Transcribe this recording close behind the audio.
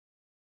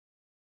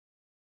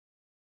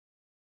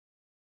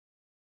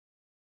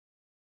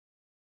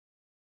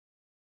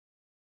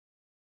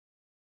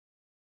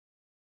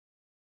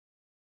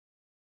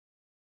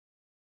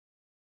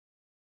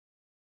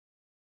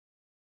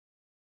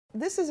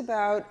This is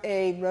about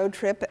a road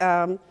trip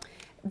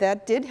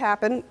that did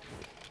happen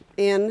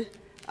in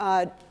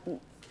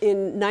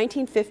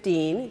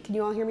 1915. Can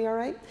you all hear me all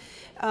right?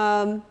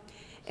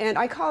 And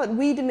I call it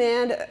We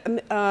Demand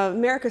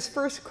America's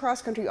First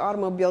Cross-Country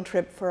Automobile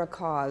Trip for a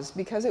Cause,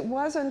 because it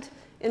wasn't,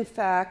 in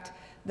fact,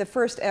 the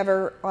first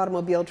ever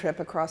automobile trip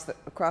across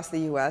the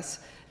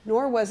U.S.,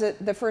 nor was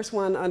it the first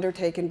one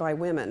undertaken by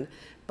women.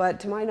 But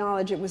to my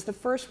knowledge, it was the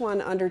first one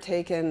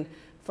undertaken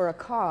for a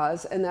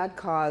cause, and that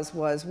cause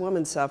was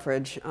women's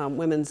suffrage,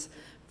 women's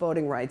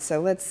voting rights.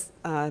 So let's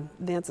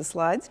advance the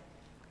slides.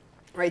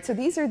 All right, so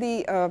these are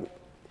the,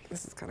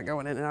 this is kind of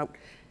going in and out.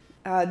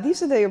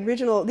 These are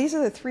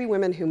the three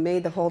women who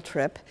made the whole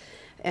trip.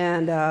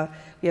 And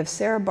we have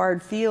Sarah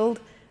Bard Field,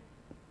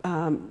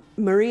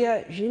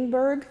 Maria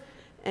Ginberg,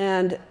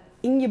 and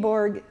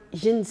Ingeborg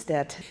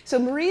Ginstedt. So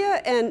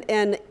Maria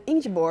and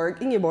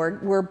Ingeborg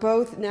were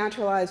both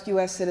naturalized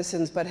U.S.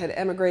 citizens, but had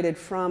emigrated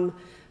from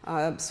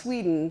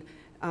Sweden,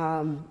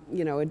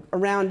 you know,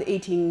 around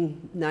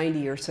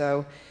 1890 or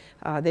so.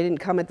 They didn't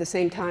come at the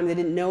same time. They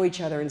didn't know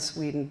each other in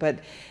Sweden. But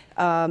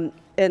and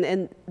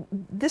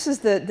this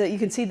is you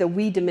can see the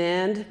We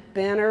Demand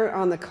banner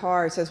on the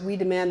car. It says, "We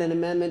demand an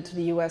amendment to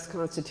the U.S.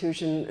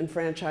 Constitution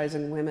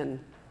enfranchising women."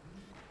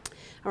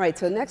 All right.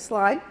 So next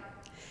slide.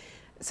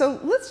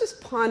 So let's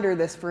just ponder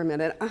this for a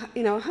minute.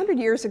 You know, 100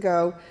 years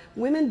ago,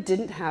 women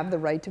didn't have the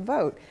right to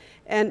vote,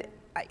 and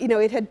you know,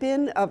 it had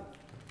been a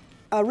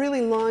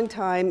really long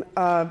time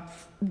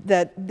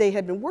that they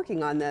had been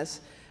working on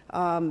this.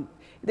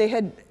 They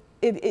had,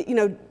 you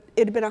know,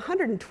 it had been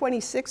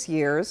 126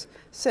 years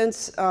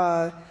since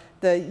the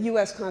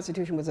U.S.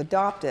 Constitution was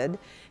adopted,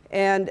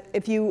 and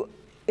if you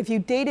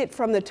date it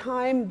from the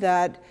time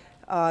that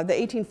the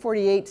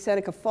 1848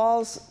 Seneca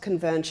Falls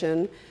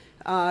Convention,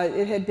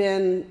 it had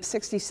been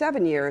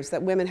 67 years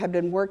that women had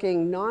been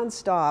working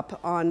nonstop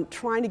on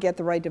trying to get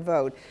the right to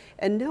vote,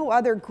 and no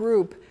other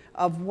group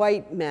of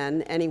white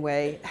men,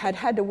 anyway,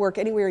 had to work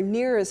anywhere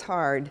near as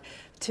hard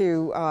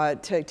to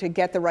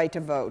get the right to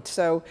vote.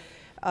 So,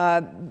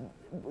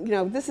 you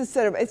know, this is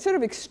it's sort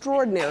of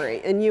extraordinary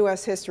in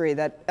U.S. history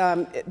that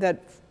that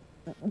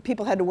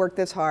people had to work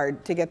this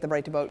hard to get the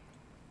right to vote.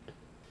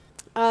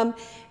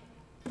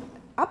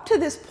 Up to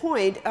this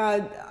point,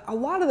 a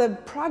lot of the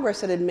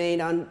progress that had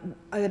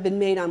been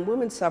made on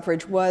women's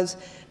suffrage was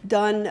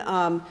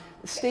done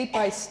state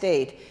by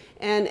state.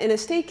 And in a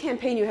state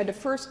campaign, you had to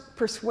first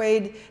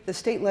persuade the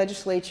state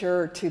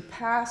legislature to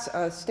pass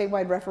a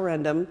statewide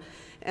referendum,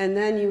 and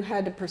then you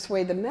had to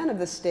persuade the men of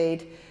the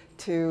state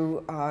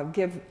to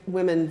give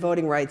women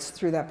voting rights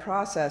through that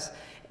process.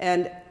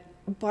 And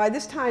by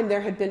this time,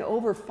 there had been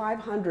over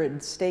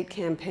 500 state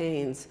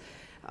campaigns,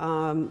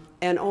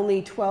 and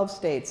only 12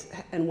 states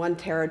and 1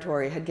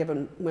 territory had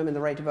given women the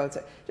right to vote.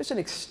 So just an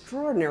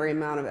extraordinary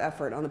amount of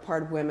effort on the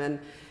part of women,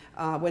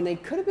 when they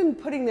could have been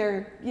putting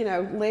their, you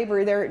know,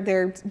 labor,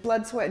 their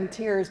blood, sweat, and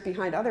tears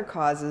behind other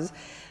causes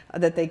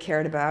that they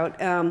cared about.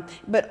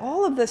 But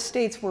all of the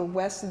states were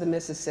west of the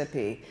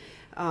Mississippi.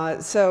 You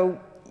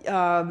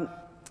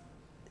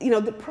know,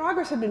 the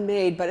progress had been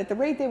made, but at the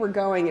rate they were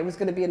going, it was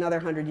going to be another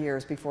 100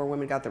 years before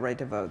women got the right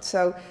to vote.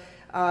 So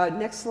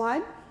next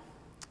slide.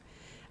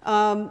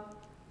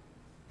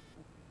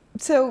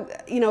 So,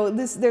 you know,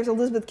 there's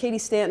Elizabeth Cady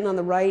Stanton on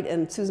the right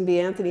and Susan B.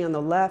 Anthony on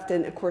the left,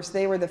 and of course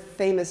they were the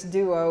famous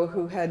duo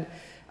who had,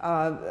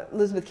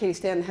 Elizabeth Cady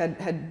Stanton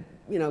had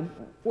you know,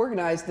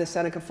 organized the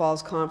Seneca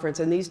Falls Conference,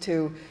 and these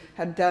two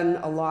had done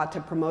a lot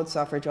to promote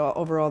suffrage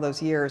over all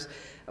those years.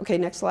 Okay,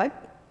 next slide.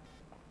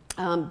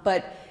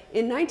 But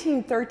in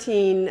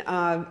 1913,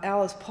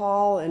 Alice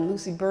Paul and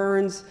Lucy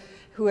Burns,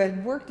 who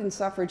had worked in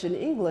suffrage in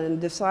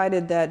England,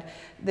 decided that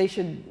they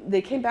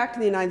came back to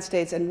the United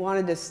States and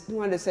wanted to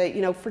say,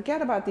 you know,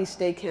 forget about these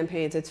state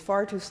campaigns, it's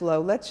far too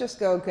slow, let's just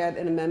go get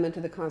an amendment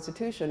to the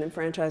Constitution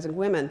enfranchising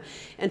women.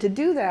 And to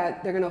do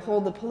that, they're going to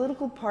hold the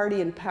political party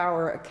in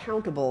power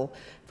accountable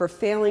for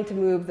failing to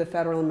move the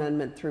federal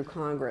amendment through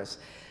Congress.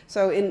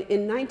 So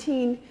in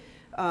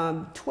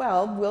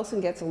 1912, Wilson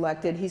gets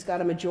elected. He's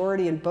got a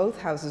majority in both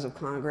houses of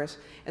Congress,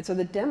 and so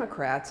the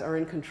Democrats are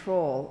in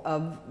control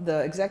of the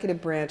executive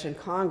branch in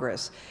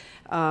Congress.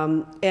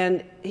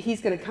 And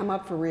he's going to come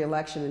up for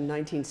re-election in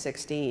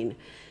 1916.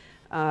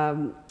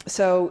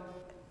 So,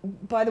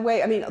 by the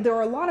way, I mean, there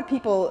are a lot of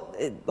people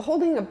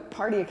holding a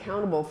party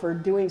accountable for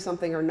doing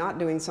something or not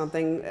doing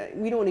something.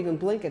 We don't even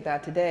blink at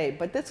that today,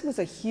 but this was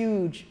a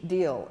huge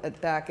deal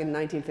back in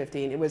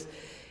 1915. It was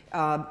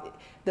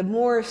the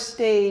more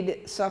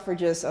staid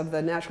suffragists of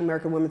the National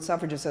American Women's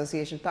Suffrage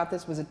Association thought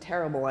this was a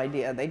terrible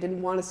idea. They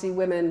didn't want to see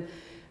women,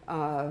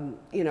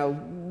 you know,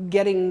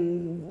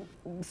 getting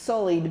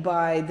sullied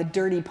by the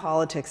dirty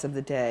politics of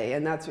the day,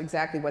 and that's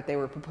exactly what they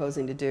were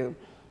proposing to do.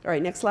 All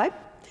right, next slide.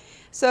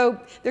 So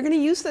they're going to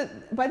use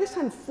by this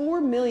time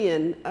 4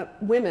 million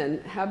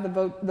women have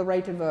the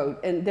right to vote,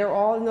 and they're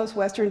all in those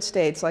western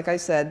states. Like I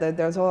said,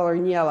 those all are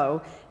in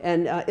yellow,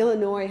 and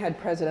Illinois had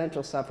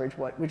presidential suffrage,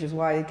 which is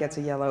why it gets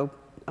a yellow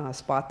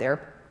spot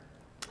there.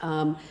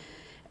 And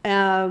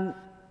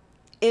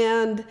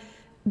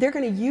they're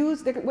going to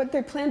use, what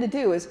they plan to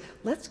do is,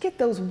 let's get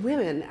those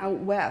women out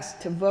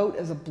west to vote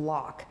as a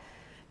bloc.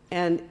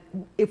 And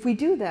if we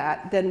do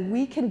that, then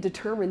we can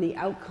determine the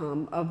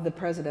outcome of the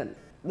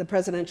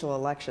presidential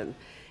election.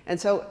 And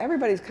so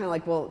everybody's kind of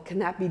like, well, can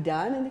that be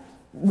done? And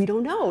we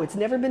don't know. It's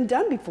never been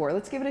done before.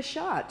 Let's give it a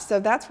shot. So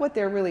that's what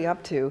they're really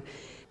up to.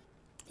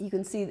 You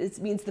can see this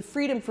means the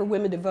freedom for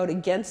women to vote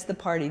against the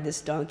party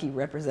this donkey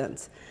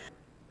represents.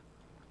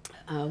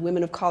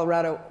 Women of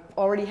Colorado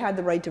already had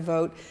the right to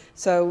vote,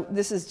 so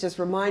this is just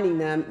reminding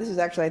them, this is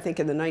actually I think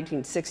in the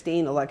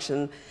 1916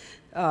 election,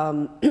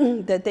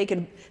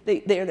 that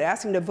they're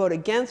asking to vote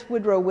against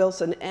Woodrow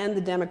Wilson and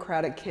the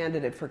Democratic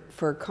candidate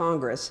for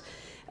Congress.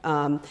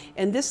 And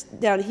this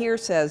down here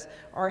says,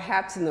 our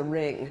hats in the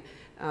ring.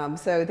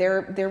 So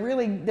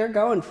they're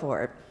going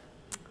for it.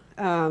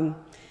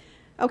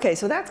 Okay,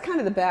 so that's kind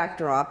of the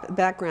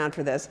background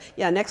for this.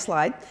 Yeah, next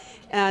slide.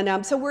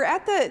 And so we're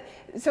at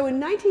so in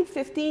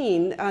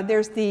 1915,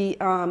 there's the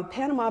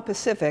Panama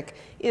Pacific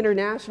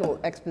International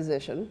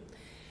Exposition.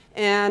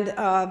 And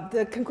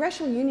the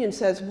Congressional Union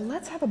says, well,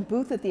 let's have a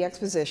booth at the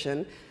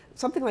exposition.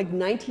 Something like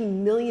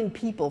 19 million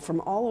people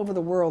from all over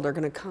the world are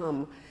going to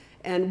come.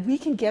 And we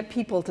can get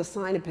people to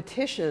sign a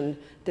petition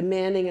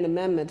demanding an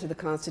amendment to the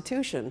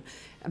Constitution,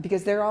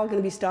 because they're all going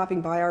to be stopping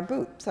by our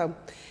booth. So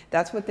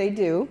that's what they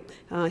do.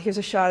 Here's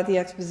a shot of the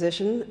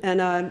exposition.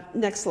 And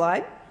next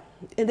slide.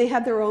 And they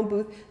have their own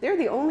booth. They're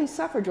the only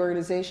suffrage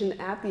organization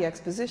at the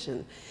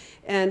exposition.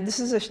 And this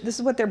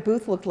is what their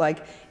booth looked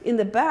like. In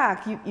the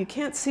back, you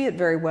can't see it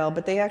very well,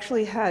 but they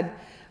actually had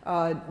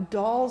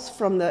dolls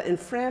from the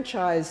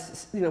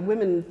enfranchised,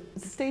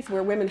 states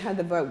where women had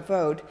the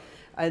vote.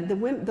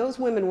 Those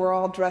women were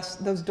all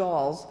dressed, those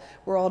dolls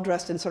were all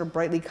dressed in sort of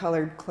brightly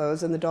colored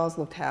clothes, and the dolls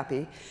looked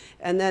happy.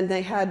 And then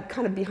they had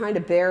kind of behind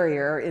a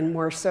barrier in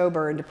more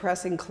sober and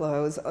depressing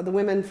clothes, the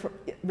women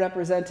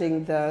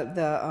representing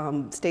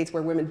the states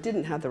where women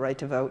didn't have the right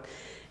to vote.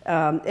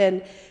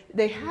 And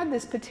they had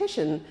this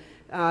petition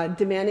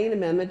demanding an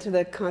amendment to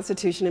the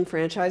Constitution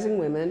enfranchising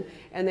women,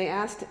 and they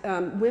asked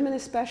women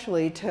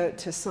especially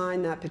to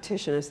sign that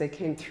petition as they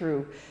came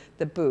through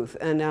the booth.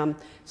 And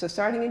so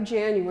starting in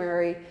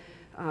January,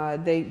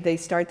 they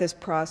start this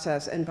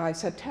process, and by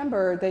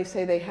September, they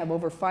say they have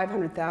over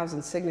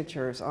 500,000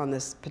 signatures on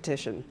this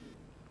petition.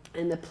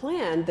 And the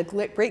plan, the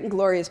great and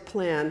glorious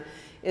plan,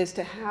 is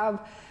to have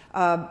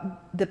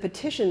the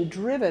petition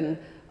driven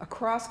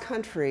across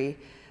country,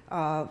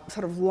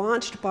 sort of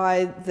launched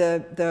by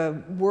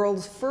the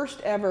world's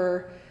first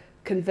ever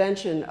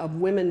convention of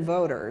women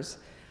voters.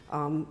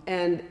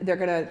 And they're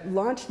going to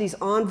launch these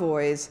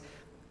envoys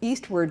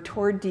eastward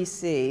toward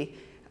DC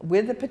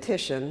with the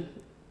petition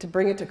to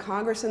bring it to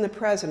Congress and the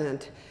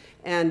president,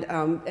 and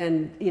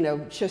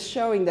just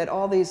showing that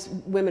all these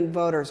women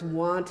voters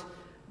want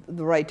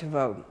the right to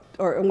vote,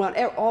 or want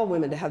all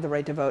women to have the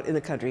right to vote in the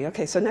country.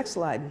 Okay, so next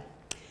slide.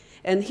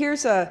 And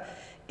here's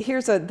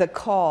the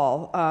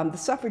call. The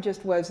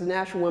suffragist was the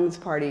National Women's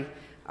Party.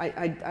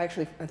 I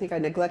think I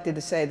neglected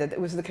to say that it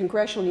was the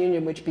Congressional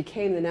Union which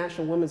became the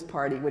National Women's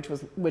Party,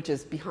 which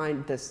is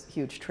behind this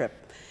huge trip.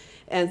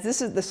 And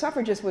the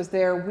Suffragist was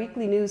their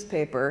weekly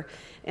newspaper,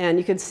 and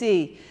you can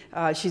see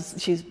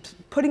she's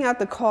putting out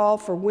the call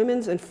for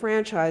women's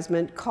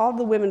enfranchisement, called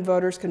the Women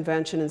Voters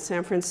Convention in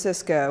San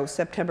Francisco,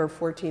 September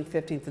 14th,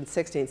 15th, and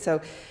 16th. So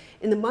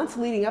in the months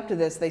leading up to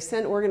this, they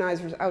sent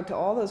organizers out to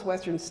all those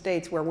western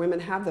states where women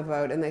have the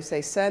vote, and they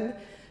say, send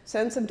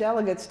some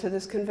delegates to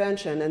this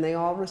convention, and they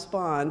all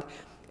respond.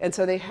 And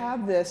so they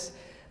have this,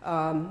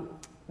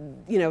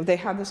 they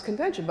have this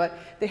convention, but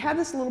they have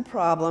this little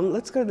problem.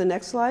 Let's go to the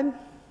next slide.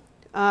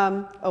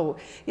 So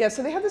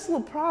they have this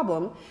little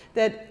problem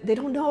that they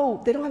don't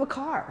have a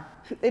car.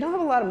 They don't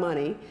have a lot of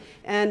money,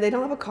 and they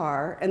don't have a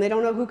car, and they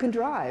don't know who can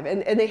drive.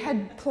 And they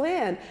had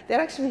planned, they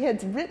actually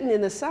had written in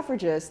the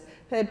Suffragist,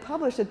 they had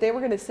published that they were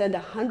going to send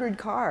 100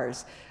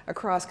 cars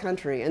across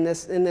country in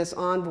this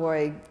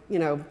envoy,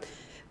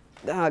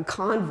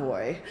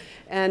 convoy.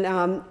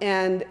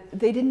 And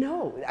they didn't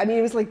know. I mean,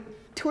 it was like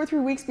 2 or 3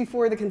 weeks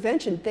before the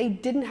convention, they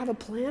didn't have a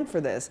plan for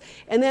this.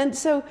 And then,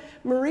 so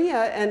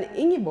Maria and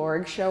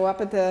Ingeborg show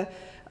up at the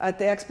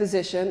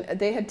exposition.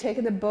 They had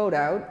taken the boat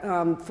out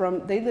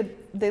they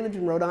lived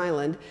in Rhode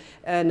Island,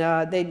 and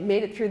they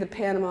made it through the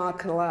Panama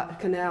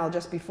Canal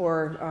just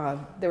before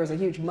there was a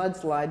huge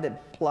mudslide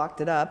that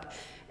blocked it up.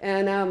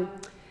 And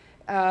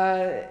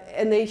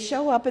they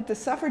show up at the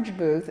suffrage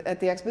booth at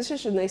the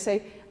exposition. They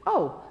say,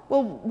 oh,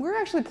 well, we're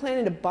actually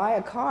planning to buy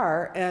a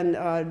car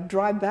and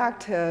drive back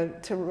to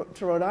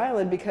Rhode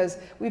Island, because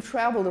we've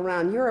traveled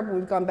around Europe and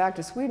we've gone back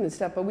to Sweden and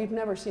stuff, but we've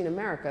never seen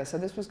America, so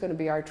this was going to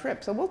be our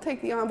trip. So we'll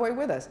take the envoy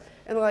with us.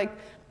 And they're like,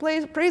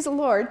 praise the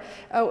Lord.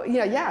 Oh,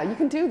 yeah, you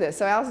can do this.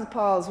 So Alice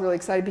Paul is really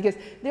excited, because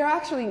they're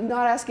actually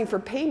not asking for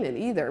payment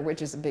either,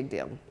 which is a big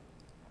deal.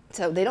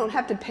 So they don't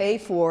have to pay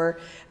for,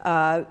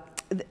 what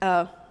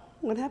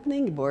happened to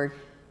Ingeborg?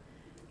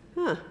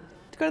 Let's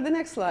go to the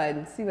next slide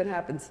and see what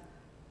happens.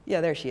 Yeah,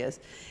 there she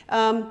is.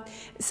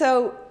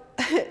 So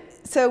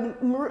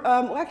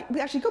we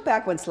actually go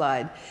back one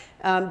slide.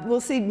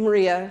 We'll see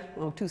Maria,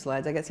 well, 2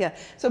 slides, I guess, yeah.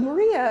 So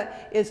Maria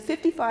is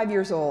 55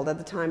 years old at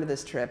the time of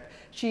this trip.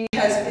 She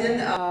has been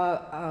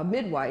a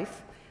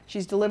midwife.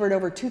 She's delivered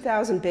over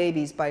 2,000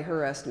 babies by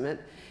her estimate.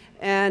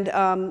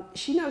 And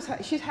she knows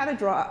how, she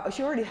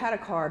already had a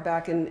car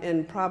back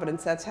in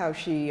Providence. That's how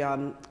she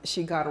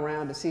got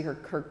around to see her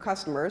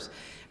customers,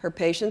 her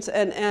patients.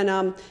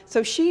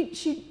 So she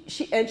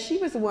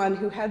was the one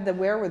who had the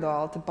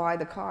wherewithal to buy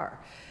the car.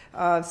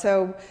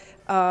 And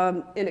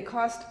it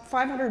cost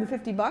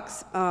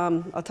 $550.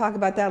 I'll talk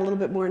about that a little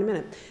bit more in a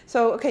minute.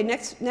 So, okay,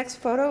 next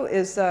photo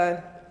is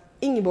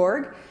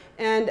Ingeborg.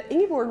 And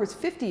Ingeborg was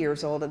 50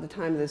 years old at the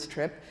time of this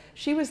trip.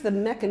 She was the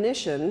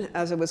mechanician,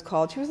 as it was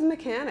called. She was the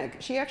mechanic.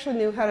 She actually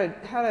knew how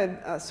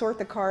to sort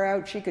the car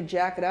out. She could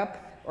jack it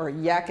up, or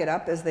yak it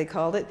up, as they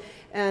called it,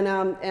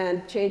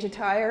 and change a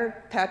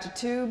tire, patch a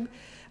tube.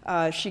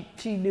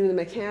 She knew the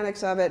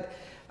mechanics of it.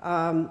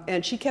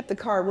 And she kept the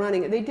car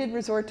running. They did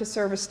resort to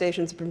service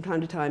stations from time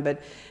to time,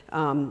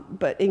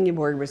 but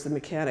Ingeborg was the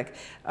mechanic.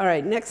 All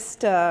right, next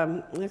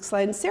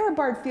slide. And Sarah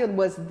Bardfield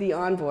was the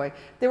envoy.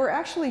 There were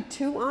actually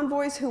 2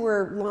 envoys who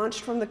were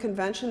launched from the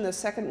convention. The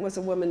second was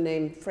a woman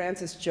named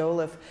Frances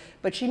Joliffe,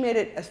 but she made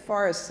it as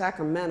far as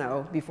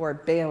Sacramento before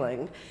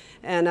bailing.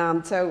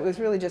 And so it was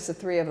really just the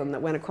 3 of them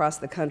that went across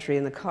the country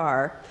in the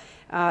car.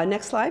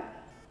 Next slide.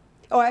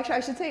 Oh, actually, I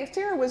should say,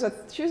 Sarah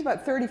she was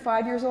about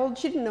 35 years old.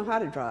 She didn't know how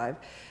to drive.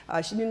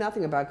 She knew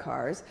nothing about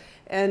cars.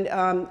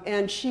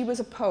 And she was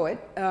a poet,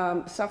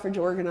 suffrage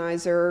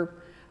organizer.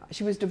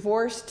 She was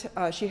divorced.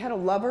 She had a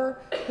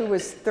lover who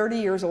was 30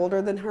 years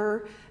older than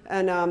her.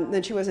 And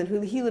then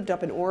he lived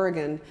up in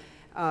Oregon.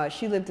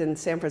 She lived in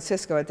San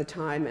Francisco at the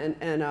time.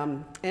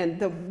 And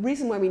the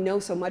reason why we know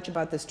so much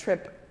about this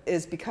trip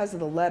is because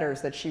of the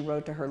letters that she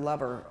wrote to her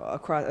lover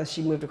as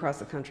she moved across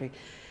the country.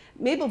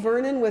 Mabel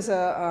Vernon was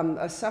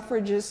a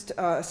suffragist,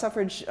 kind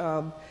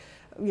of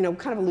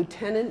a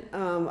lieutenant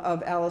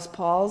of Alice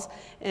Paul's,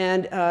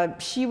 and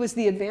she was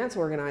the advance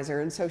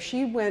organizer. And so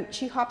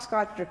she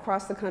hopscotched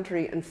across the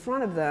country in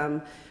front of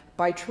them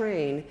by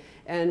train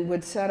and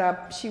would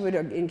she would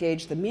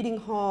engage the meeting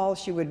hall,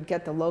 she would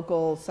get the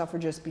local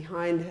suffragists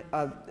behind,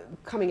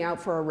 coming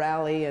out for a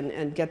rally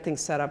and get things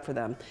set up for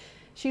them.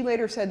 She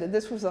later said that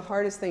this was the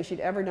hardest thing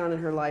she'd ever done in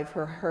her life.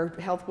 Her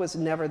health was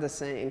never the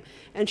same.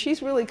 And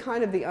she's really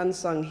kind of the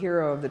unsung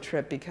hero of the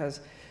trip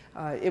because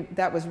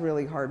that was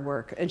really hard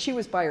work. And she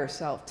was by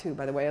herself too,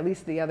 by the way. At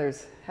least the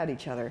others had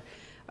each other.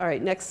 All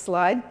right, next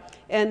slide.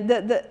 And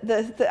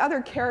the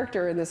other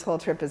character in this whole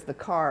trip is the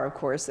car, of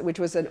course, which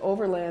was an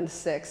Overland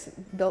 6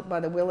 built by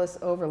the Willis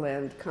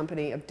Overland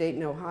Company of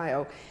Dayton,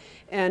 Ohio.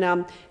 And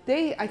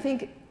I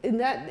think in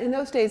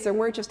those days, there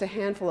weren't just a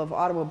handful of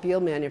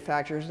automobile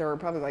manufacturers. There were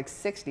probably like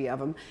 60 of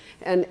them.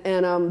 And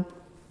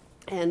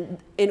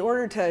in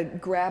order to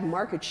grab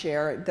market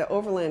share, the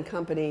Overland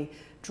Company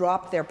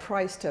dropped their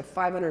price to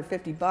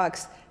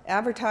 $550,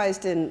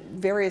 advertised in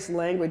various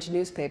language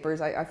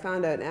newspapers. I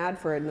found an ad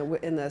for it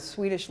in the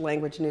Swedish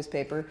language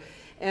newspaper,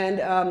 and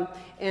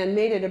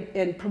made it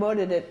and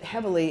promoted it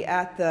heavily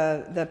at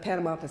the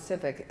Panama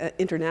Pacific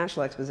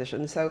International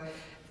Exposition. So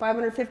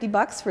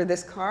 $550 for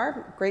this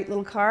car, great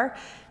little car.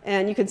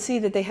 And you can see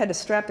that they had to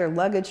strap their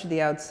luggage to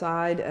the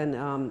outside, and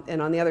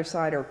on the other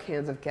side are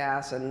cans of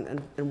gas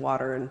and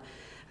water and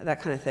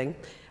that kind of thing,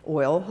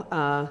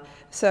 oil.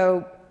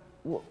 So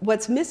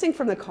what's missing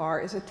from the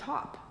car is a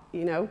top,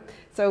 you know?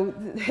 So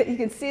you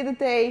can see that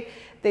they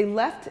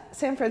left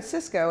San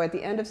Francisco at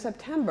the end of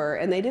September,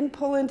 and they didn't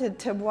pull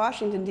into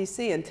Washington,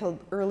 D.C. until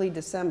early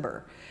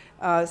December.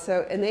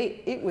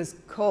 It was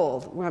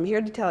cold. Well, I'm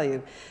here to tell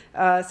you.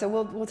 So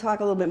we'll talk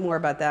a little bit more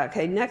about that.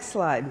 Okay, next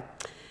slide.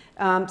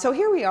 So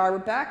here we are. We're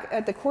back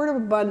at the Court of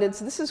Abundance.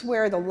 This is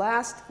where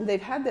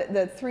they've had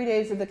the 3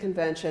 days of the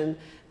convention.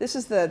 This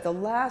is the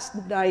last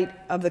night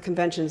of the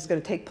convention. It's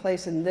going to take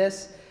place in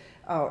this,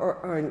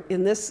 or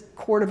in this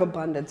Court of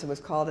Abundance, it was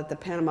called, at the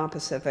Panama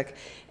Pacific.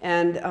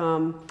 And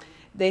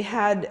they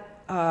had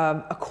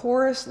a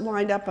chorus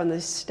lined up on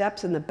the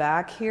steps in the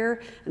back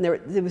here, and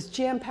it was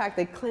jam-packed.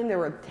 They claimed there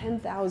were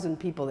 10,000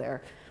 people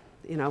there.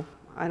 You know,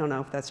 I don't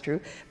know if that's true,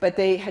 but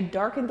they had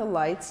darkened the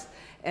lights,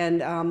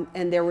 and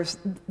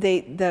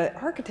the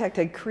architect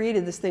had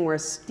created this thing where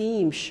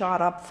steam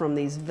shot up from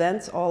these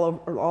vents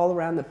all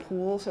around the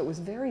pool, so it was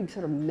very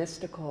sort of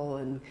mystical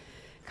and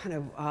kind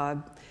of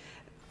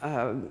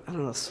I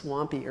don't know,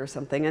 swampy or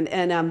something,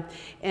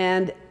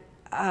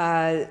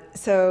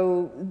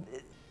 so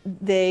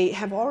they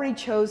have already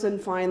chosen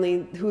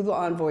finally who the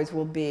envoys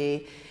will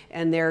be,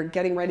 and they're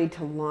getting ready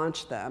to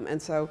launch them. And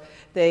so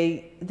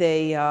the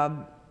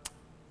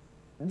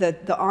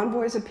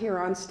envoys appear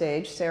on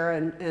stage, Sarah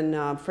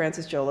and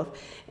Frances Joliffe,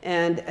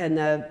 and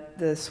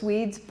the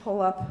Swedes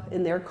pull up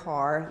in their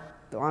car.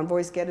 The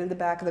envoys get in the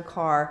back of the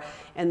car,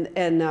 and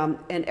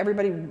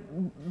everybody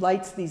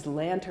lights these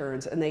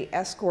lanterns, and they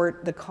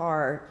escort the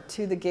car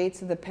to the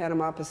gates of the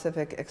Panama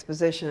Pacific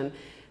Exposition.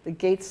 The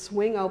gates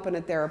swing open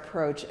at their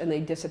approach, and they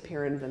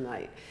disappear into the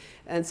night.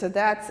 And so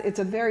it's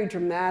a very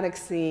dramatic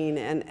scene,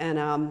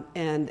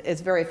 and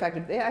it's very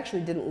effective. They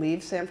actually didn't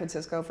leave San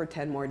Francisco for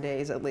 10 more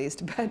days at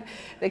least, but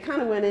they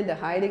kind of went into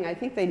hiding. I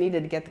think they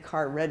needed to get the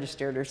car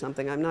registered or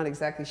something. I'm not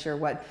exactly sure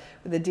what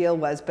the deal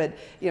was, but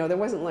there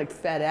wasn't like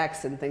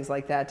FedEx and things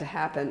like that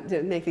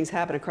to make things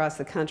happen across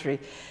the country.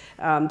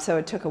 So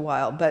it took a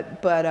while.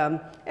 But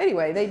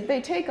anyway,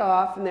 they take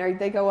off, and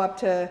they go up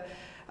to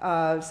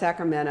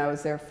Sacramento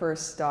as their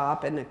first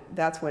stop, and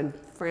that's when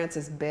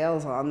Francis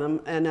bails on them,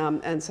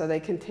 and so they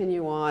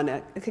continue on.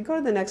 I could go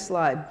to the next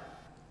slide.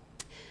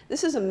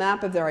 This is a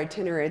map of their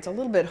itinerary. It's a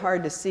little bit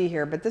hard to see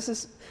here, but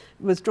this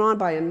was drawn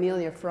by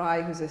Amelia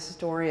Fry, who's a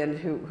historian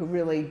who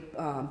really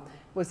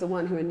was the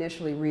one who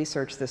initially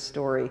researched this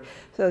story.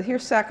 So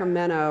here's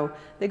Sacramento.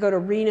 They go to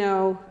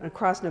Reno,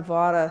 across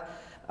Nevada,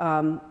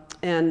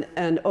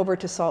 and over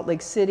to Salt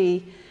Lake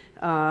City,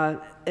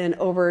 and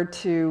over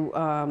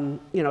to,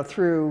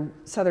 through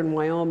southern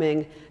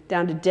Wyoming,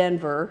 down to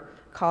Denver,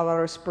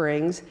 Colorado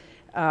Springs,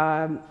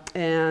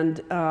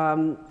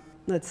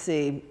 let's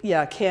see,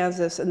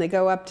 Kansas, and they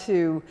go up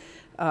to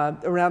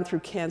around through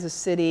Kansas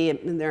City,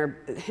 and they're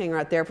hanging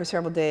out there for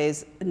several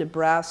days,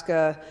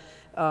 Nebraska,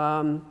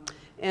 and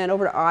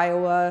over to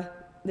Iowa.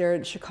 They're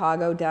in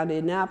Chicago, down to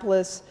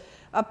Indianapolis,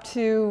 up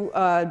to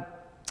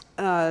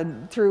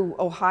through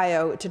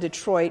Ohio to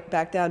Detroit,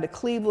 back down to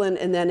Cleveland,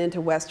 and then into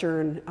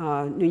western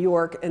New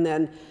York, and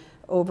then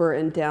over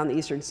and down the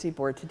eastern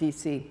seaboard to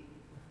DC.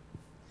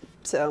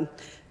 So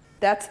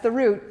that's the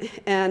route,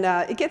 and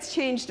it gets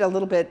changed a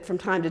little bit from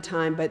time to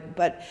time,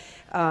 but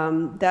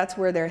that's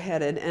where they're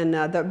headed. And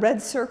the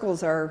red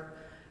circles are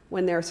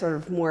when they're sort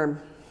of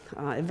more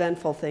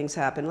eventful things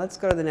happen. Let's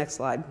go to the next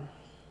slide.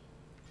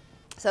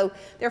 So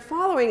they're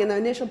following in the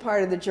initial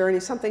part of the journey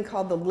something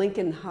called the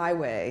Lincoln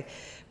Highway,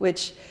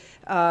 which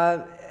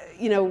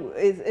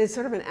is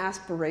sort of an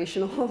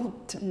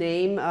aspirational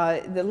name.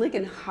 The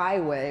Lincoln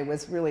Highway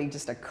was really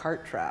just a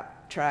cart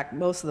track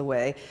most of the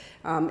way.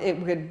 It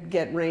would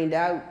get rained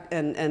out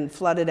and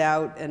flooded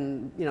out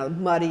and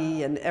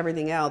muddy and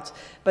everything else.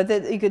 But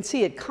you could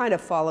see it kind of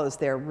follows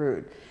their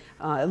route,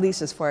 at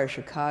least as far as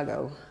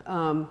Chicago.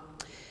 All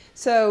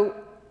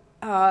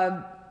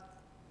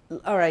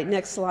right,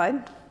 next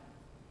slide.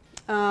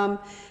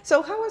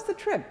 So how was the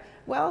trip?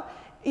 Well,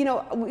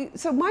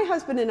 so my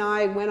husband and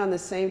I went on the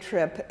same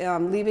trip,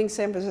 leaving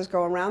San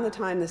Francisco around the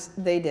time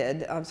they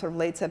did, sort of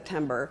late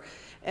September.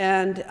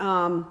 And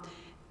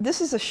this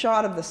is a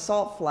shot of the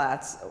Salt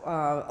Flats,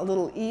 a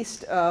little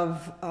east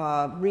of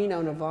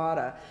Reno,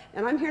 Nevada.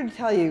 And I'm here to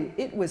tell you,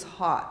 it was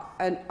hot.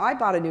 And I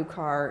bought a new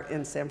car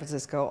in San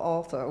Francisco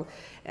also,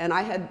 and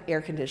I had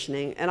air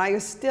conditioning, and I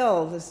was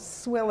still this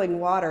swilling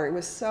water. It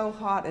was so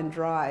hot and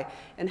dry.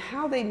 And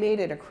how they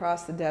made it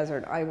across the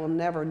desert, I will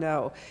never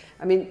know.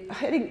 I mean,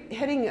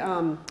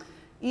 heading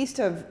east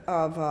of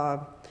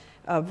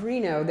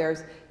Reno,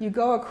 you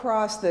go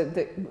across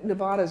the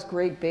Nevada's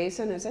Great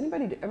Basin. Has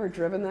anybody ever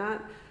driven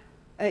that?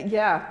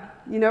 Yeah,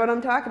 you know what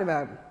I'm talking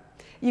about.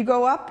 You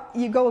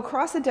go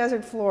across the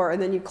desert floor,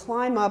 and then you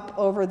climb up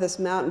over this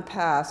mountain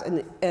pass,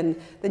 and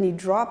then you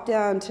drop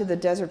down to the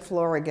desert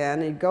floor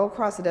again, and you go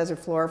across the desert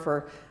floor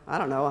for, I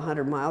don't know,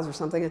 100 miles or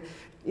something,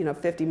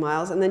 50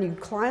 miles, and then you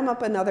climb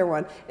up another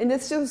one, and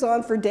this goes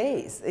on for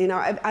days.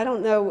 I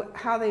don't know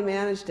how they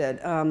managed it.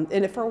 And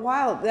after a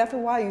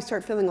while, you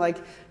start feeling like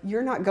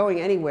you're not going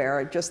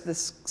anywhere. Just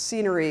this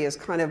scenery is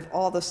kind of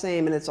all the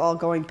same, and it's all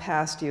going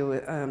past you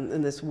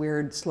in this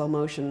weird slow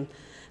motion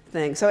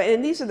thing. So,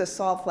 and these are the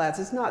salt flats.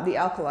 It's not the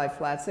alkali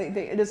flats. It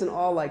isn't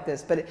all like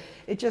this, but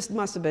it just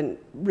must have been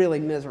really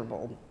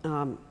miserable.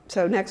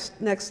 So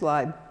next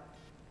slide.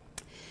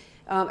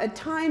 At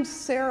times,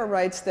 Sarah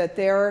writes that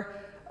they're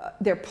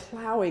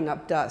plowing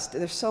up dust.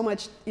 There's so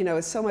much,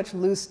 it's so much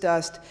loose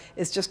dust.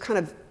 It's just kind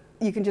of,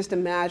 you can just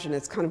imagine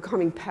it's kind of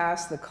coming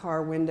past the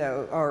car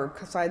window or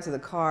sides of the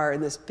car in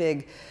this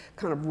big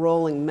kind of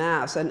rolling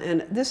mass.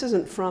 And this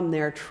isn't from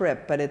their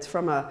trip, but it's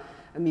from a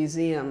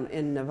museum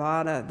in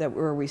Nevada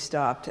where we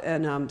stopped.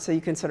 And so you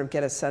can sort of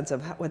get a sense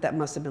of what that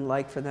must have been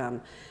like for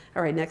them.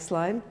 All right, next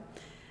slide.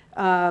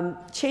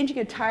 Changing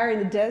a tire in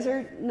the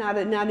desert, not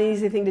an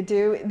easy thing to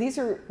do. These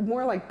are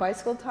more like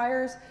bicycle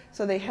tires,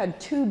 so they had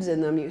tubes in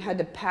them. You had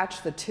to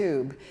patch the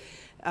tube.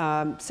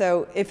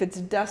 So if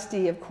it's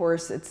dusty, of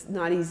course, it's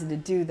not easy to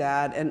do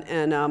that.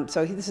 And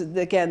so this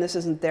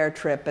isn't their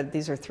trip, but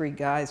these are three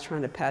guys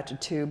trying to patch a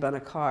tube on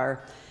a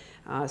car,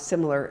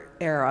 similar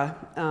era.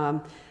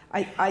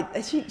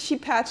 She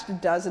patched a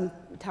dozen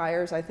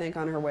tires, I think,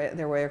 on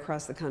their way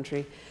across the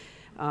country.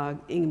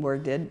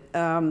 Ingeborg did.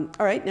 All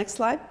right, next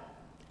slide.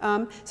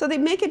 So they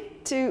make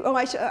it to,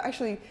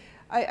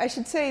 I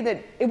should say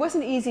that it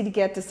wasn't easy to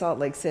get to Salt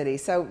Lake City.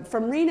 So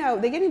from Reno,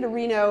 they get into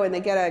Reno and they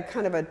get a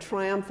kind of a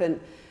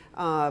triumphant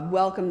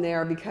welcome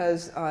there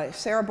because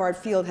Sarah Bard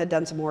Field had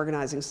done some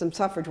organizing, some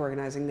suffrage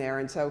organizing there.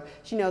 And so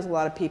she knows a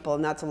lot of people,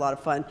 and that's a lot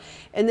of fun.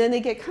 And then they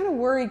get kind of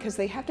worried because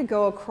they have to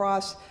go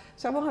across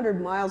several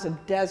hundred miles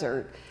of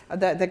desert,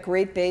 that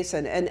Great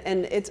Basin.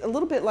 And it's a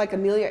little bit like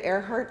Amelia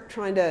Earhart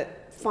trying to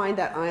find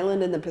that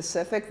island in the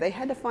Pacific, they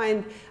had to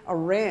find a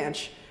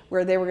ranch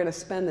where they were going to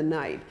spend the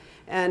night.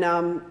 And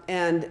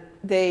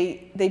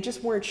they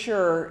just weren't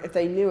sure if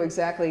they knew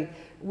exactly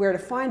where to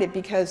find it,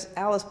 because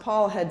Alice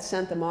Paul had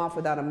sent them off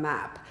without a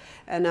map.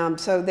 And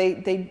so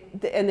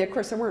and of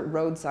course there weren't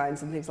road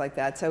signs and things like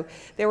that. So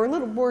they were a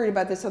little worried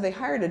about this, so they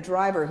hired a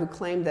driver who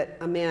claimed that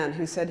a man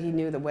who said he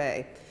knew the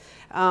way.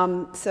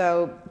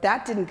 So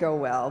that didn't go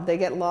well. They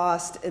get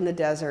lost in the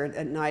desert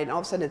at night, and all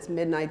of a sudden it's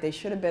midnight. They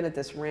should have been at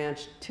this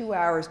ranch 2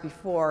 hours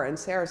before, and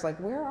Sarah's like,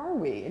 where are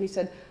we? And he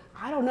said,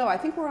 I don't know, I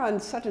think we're on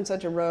such and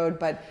such a road,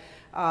 but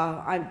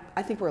I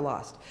think we're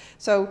lost.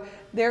 So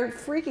they're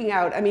freaking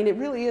out. I mean, it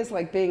really is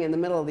like being in the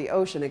middle of the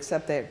ocean,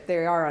 except that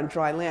they are on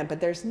dry land, but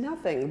there's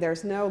nothing,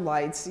 there's no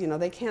lights, you know,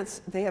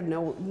 they have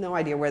no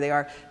idea where they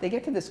are. They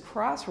get to this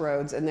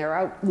crossroads and they're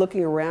out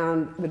looking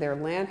around with their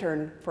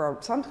lantern for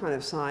some kind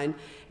of sign,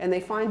 and they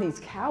find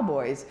these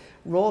cowboys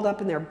rolled up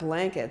in their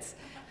blankets,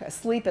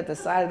 asleep at the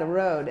side of the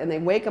road, and they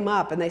wake them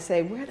up and they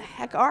say, where the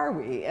heck are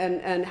we?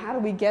 And how do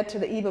we get to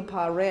the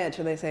Ibapaw Ranch?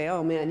 And they say,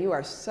 oh man, you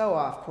are so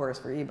off course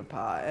for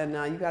Ibapaw, and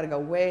you got to go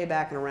way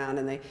back and around.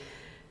 And they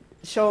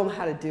show them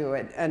how to do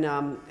it,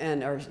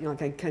 or you know,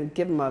 kind of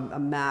give them a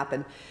map.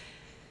 And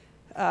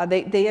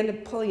they end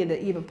up pulling into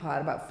Ibapaw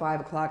at about 5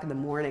 o'clock in the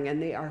morning, and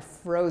they are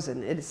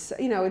frozen. It's,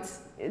 you know,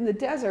 it's in the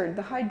desert,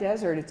 the high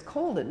desert. It's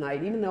cold at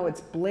night, even though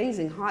it's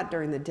blazing hot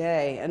during the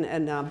day, and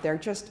they're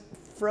just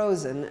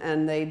frozen.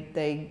 And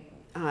they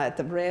at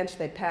the ranch,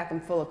 they pack them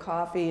full of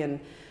coffee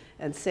and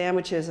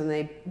sandwiches, and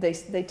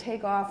they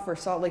take off for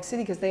Salt Lake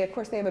City, because of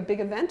course they have a big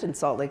event in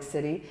Salt Lake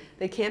City.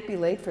 They can't be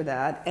late for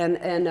that,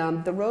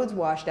 and the road's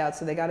washed out,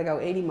 so they got to go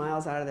 80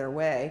 miles out of their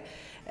way.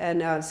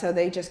 And so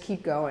they just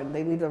keep going.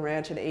 They leave the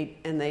ranch at 8,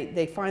 and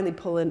they finally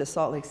pull into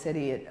Salt Lake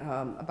City at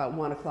about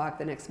 1 o'clock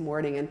the next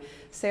morning. And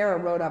Sarah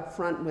rode up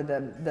front with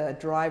the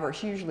driver.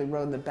 She usually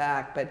rode in the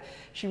back, but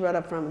she rode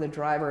up front with the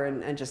driver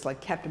and just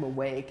like kept him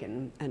awake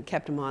and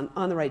kept him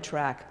on the right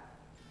track.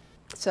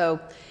 So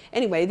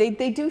anyway,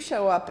 they do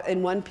show up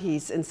in one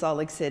piece in Salt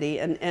Lake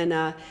City,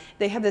 and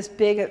they have this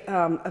big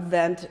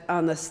event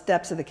on the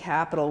steps of the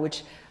Capitol,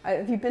 which,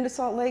 if you've been to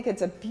Salt Lake,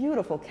 it's a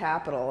beautiful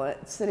Capitol.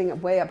 It's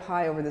sitting way up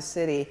high over the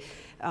city.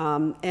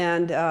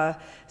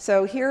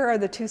 So here are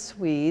the two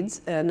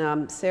Swedes,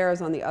 and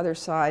Sarah's on the other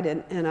side,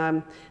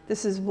 and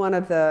this is one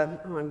of the,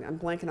 I'm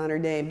blanking on her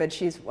name, but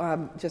she's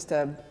just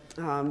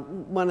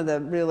one of the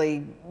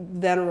really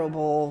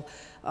venerable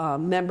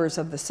members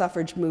of the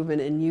suffrage movement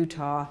in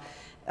Utah.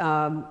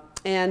 A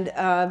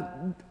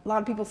lot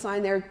of people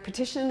sign their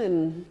petition,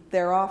 and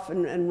they're off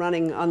and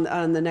running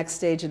on the next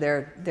stage of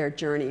their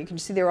journey. You can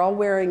see they're all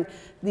wearing,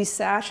 these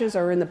sashes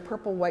are in the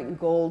purple, white, and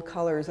gold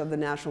colors of the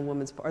National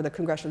Women's, or the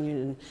Congressional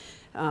Union.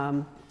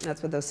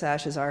 That's what those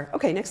sashes are.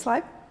 Okay, next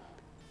slide.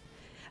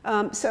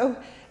 So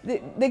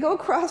they go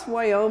across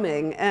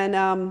Wyoming,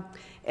 and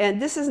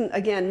this isn't,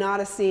 again,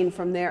 not a scene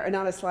from their,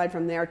 not a slide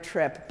from their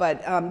trip,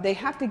 but they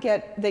have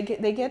to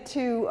they get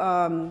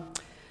to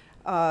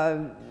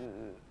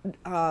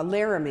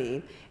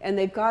Laramie, and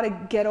they've got to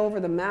get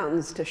over the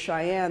mountains to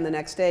Cheyenne the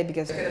next day,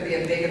 because there's going to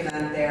be a big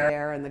event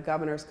there, and the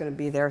governor's going to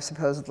be there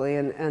supposedly,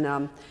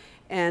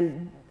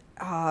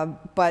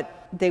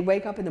 but they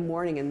wake up in the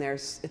morning and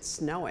it's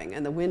snowing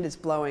and the wind is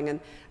blowing. And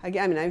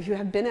again, I mean, if you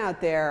have been out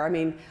there, I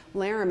mean,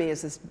 Laramie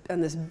is on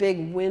this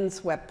big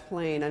windswept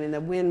plain. I mean, the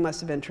wind must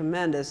have been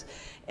tremendous.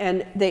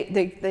 And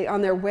they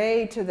on their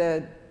way to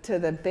the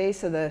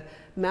base of the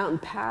mountain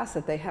pass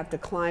that they have to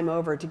climb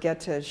over to get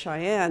to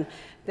Cheyenne,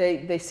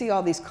 they see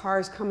all these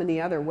cars coming the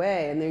other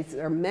way, and these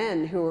are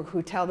men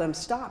who tell them,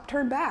 stop,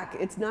 turn back,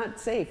 it's not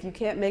safe, you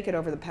can't make it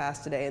over the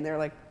pass today. And they're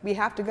like, we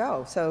have to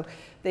go. So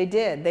they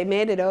did. They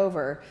made it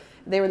over.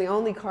 They were the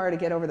only car to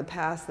get over the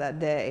pass that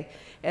day,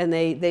 and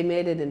they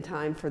made it in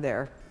time for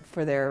their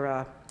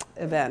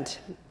event.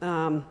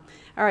 All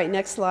right,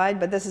 next slide,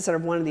 but this is sort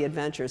of one of the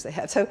adventures they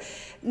have. So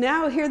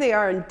now here they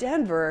are in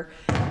Denver,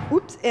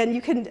 oops, and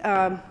you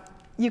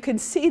can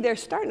see they're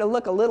starting to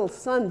look a little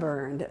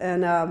sunburned,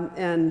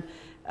 and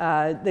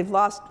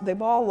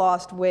they've all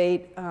lost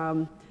weight.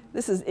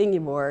 This is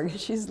Ingeborg.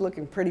 She's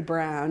looking pretty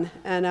brown,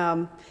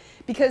 and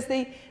because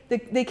they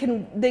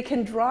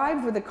can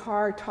drive with the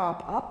car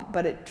top up,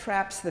 but it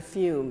traps the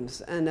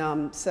fumes,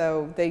 and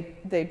so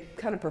they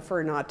kind of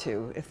prefer not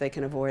to if they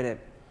can avoid it.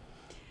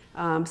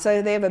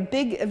 So they have a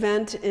big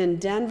event in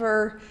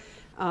Denver,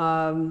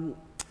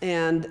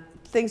 and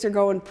things are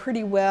going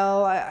pretty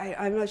well.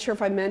 I'm not sure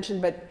if I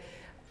mentioned, but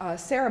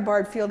Sarah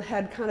Bardfield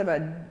had kind of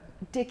a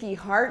dicky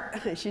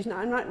heart.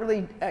 I'm not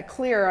really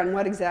clear on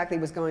what exactly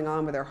was going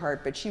on with her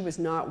heart, but she was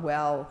not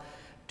well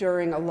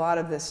during a lot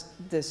of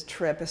this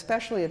trip,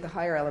 especially at the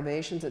higher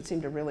elevations. It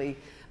seemed to really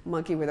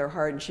monkey with her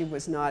heart, and she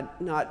was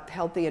not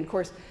healthy. And of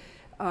course,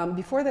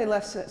 before they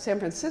left San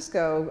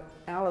Francisco,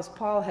 Alice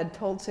Paul had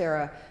told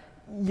Sarah,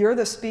 you're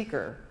the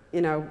speaker.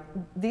 You know,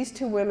 these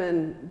two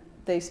women,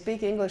 they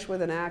speak English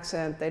with an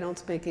accent. They don't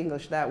speak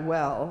English that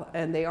well,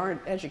 and they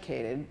aren't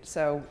educated.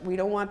 So we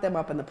don't want them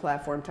up on the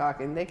platform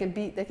talking. They can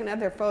have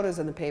their photos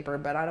in the paper,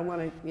 but I don't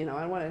want to, I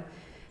don't want to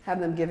have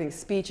them giving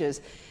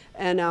speeches.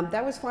 And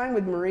that was fine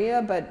with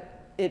Maria, but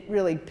it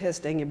really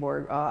pissed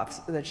Ingeborg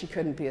off that she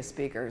couldn't be a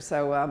speaker.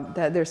 So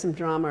there's some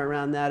drama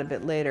around that a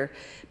bit later.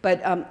 But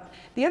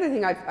the other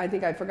thing I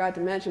think I forgot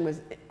to mention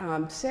was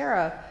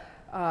Sarah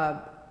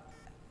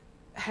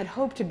had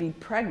hoped to be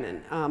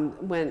pregnant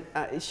when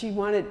she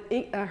wanted,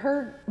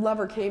 her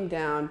lover came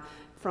down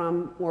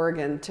from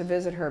Oregon to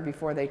visit her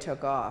before they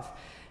took off.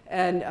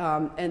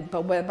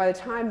 But by the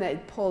time they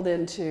pulled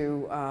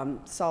into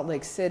Salt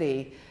Lake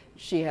City,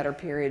 she had her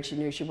period. She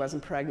knew she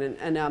wasn't pregnant,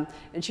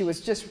 and she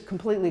was just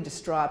completely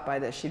distraught by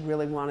this. She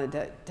really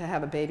wanted to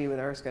have a baby with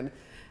Erskine,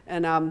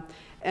 and I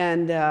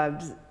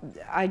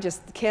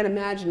just can't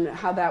imagine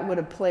how that would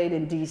have played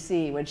in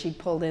D.C. when she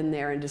pulled in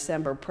there in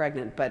December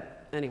pregnant.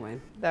 But anyway,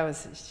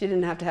 she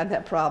didn't have to have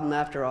that problem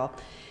after all.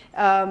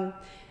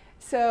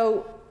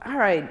 So all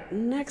right,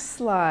 next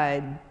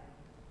slide.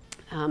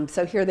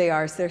 So here they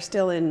are. So they're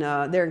still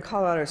they're in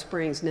Colorado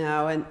Springs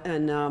now,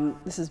 and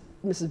this is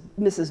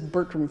Mrs.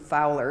 Bertram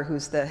Fowler,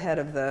 who's the head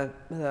of the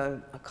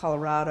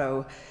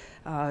Colorado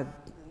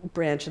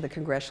branch of the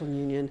Congressional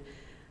Union.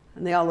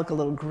 And they all look a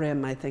little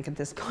grim, I think, at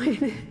this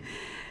point.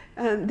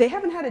 They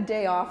haven't had a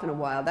day off in a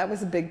while. That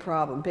was a big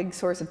problem, big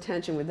source of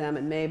tension with them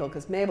and Mabel,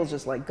 because Mabel's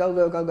just like, go,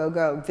 go, go, go,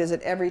 go,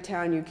 visit every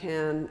town you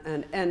can.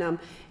 And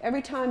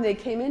every time they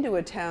came into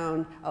a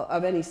town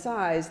of any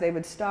size, they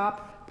would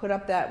stop, put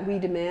up that "We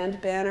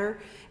Demand" banner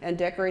and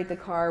decorate the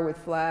car with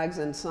flags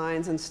and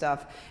signs and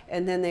stuff,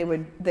 and then they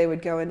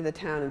would go into the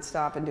town and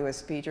stop and do a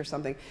speech or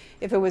something.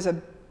 If it was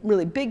a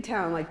really big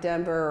town like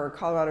Denver or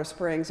Colorado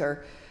Springs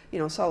or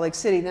Salt Lake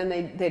City, then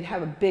they'd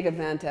have a big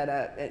event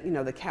at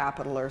the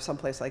Capitol or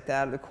someplace like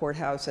that, or the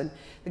courthouse, and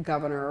the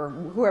governor or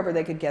whoever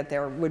they could get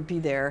there would be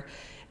there.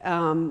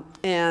 So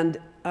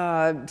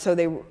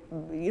they,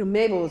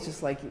 Mabel was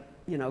just like,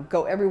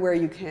 go everywhere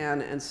you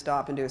can and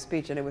stop and do a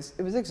speech, and it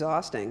was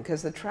exhausting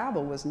because the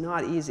travel was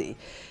not easy.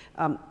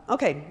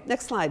 Okay,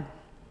 next slide.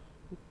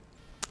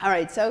 All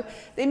right, so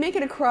they make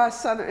it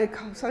across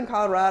southern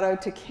Colorado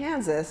to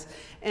Kansas,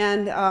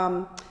 and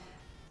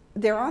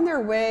they're on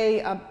their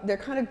way up. They're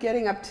kind of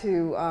getting up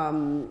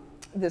to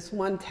this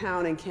one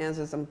town in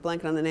Kansas. I'm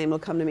blanking on the name. It'll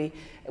come to me.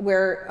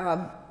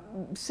 Where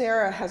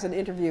Sarah has an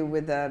interview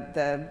with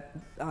the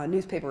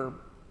newspaper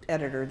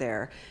editor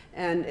there,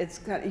 and it's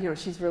got,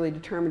 she's really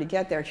determined to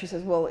get there. And she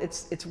says, well,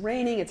 it's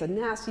raining, it's a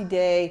nasty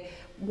day,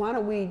 why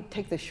don't we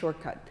take the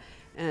shortcut?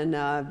 And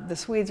the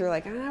Swedes are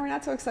like, we're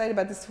not so excited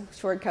about this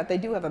shortcut. They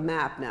do have a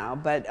map now,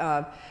 but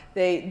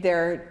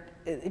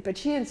but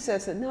she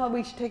insists that no,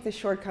 we should take the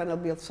shortcut, it'll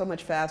be so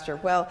much faster.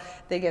 Well,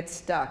 they get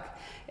stuck,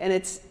 and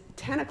it's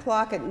 10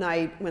 o'clock at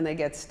night when they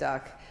get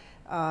stuck.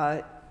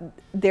 Again,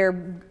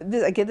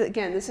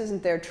 this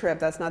isn't their trip,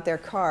 that's not their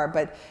car,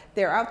 but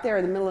they're out there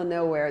in the middle of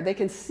nowhere. They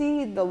can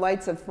see the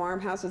lights of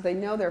farmhouses. They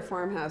know they're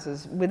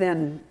farmhouses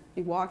within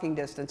walking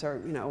distance, or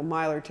a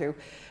mile or two,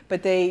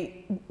 but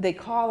they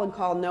call and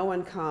call, no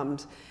one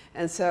comes.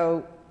 And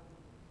so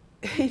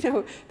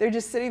they're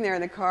just sitting there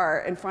in the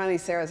car, and finally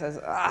Sarah says,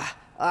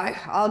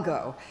 I'll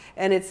go.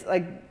 And it's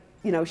like,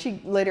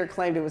 she later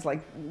claimed it was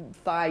like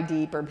thigh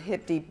deep or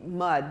hip deep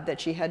mud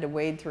that she had to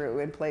wade through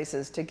in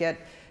places to get.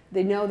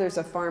 They know there's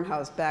a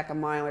farmhouse back a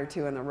mile or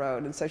two on the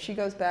road. And so she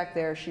goes back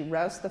there, she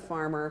rousts the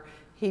farmer,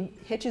 he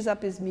hitches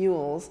up his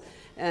mules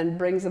and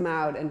brings them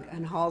out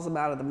and hauls them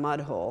out of the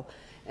mud hole.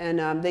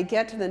 And they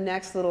get to the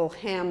next little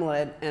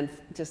hamlet and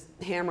just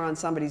hammer on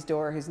somebody's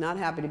door who's not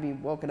happy to be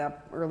woken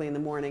up early in the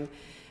morning.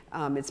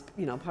 It's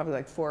probably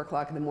like 4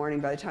 o'clock in the morning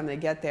by the time they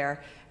get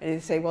there. And they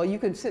say, well, you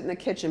can sit in the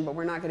kitchen, but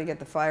we're not going to get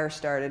the fire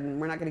started, and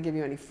we're not going to give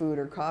you any food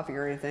or coffee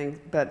or anything.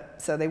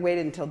 So they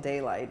waited until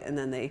daylight, and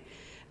then they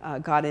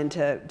got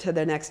into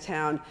the next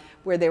town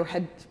where they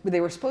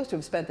were supposed to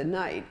have spent the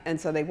night. And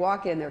so they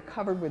walk in, they're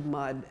covered with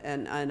mud,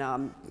 and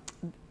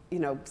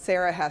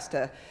Sarah has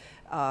to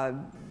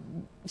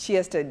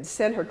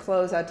send her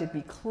clothes out to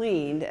be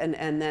cleaned,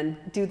 and then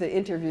do the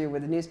interview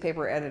with the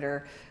newspaper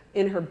editor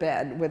in her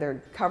bed with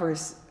her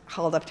covers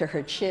hauled up to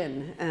her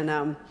chin.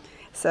 And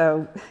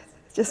so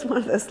just one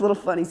of those little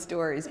funny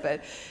stories.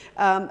 But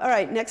all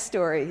right, next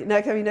story.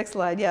 Next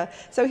slide. Yeah.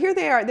 So here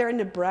they are. They're in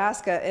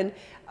Nebraska, and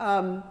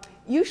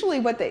usually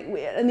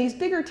in these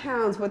bigger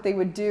towns, what they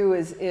would do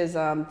is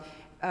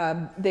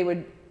they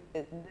would.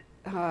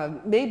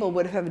 Mabel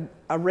would have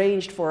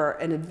arranged for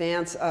an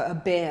advance, a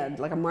band,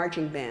 like a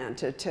marching band,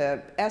 to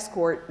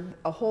escort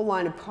a whole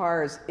line of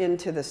cars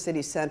into the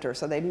city center.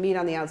 So they'd meet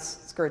on the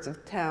outskirts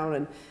of town,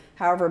 and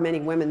however many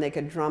women they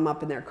could drum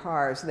up in their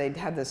cars, they'd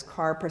have this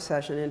car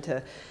procession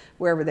into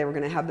wherever they were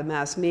going to have the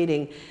mass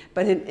meeting.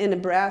 But in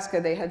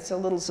Nebraska, they had so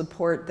little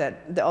support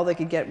that all they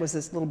could get was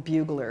this little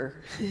bugler.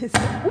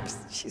 Oops,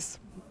 jeez.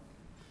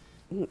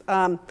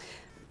 I'm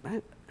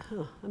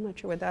not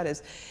sure what that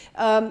is.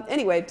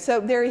 Anyway,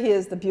 so there he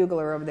is, the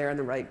bugler over there on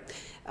the right.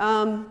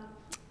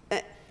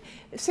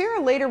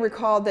 Sarah later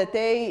recalled that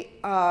they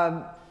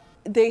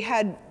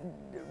had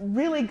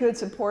really good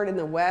support in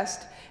the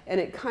West, and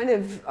it kind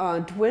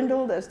of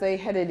dwindled as they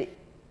headed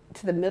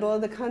to the middle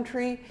of the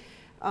country.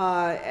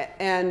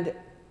 And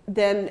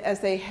then as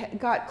they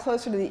got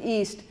closer to the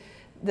East,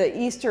 the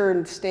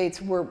eastern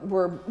states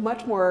were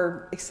much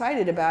more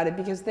excited about it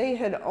because they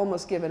had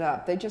almost given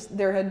up. They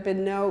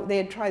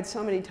had tried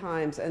so many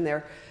times, and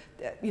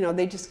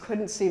they just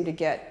couldn't seem to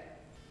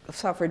get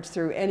suffrage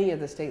through any of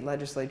the state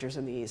legislatures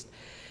in the East.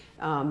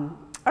 All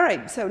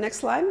right, so next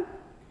slide.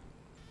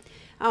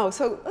 Oh,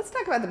 so let's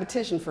talk about the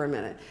petition for a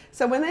minute.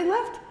 So when they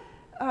left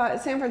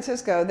San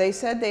Francisco, they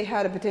said they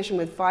had a petition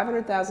with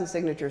 500,000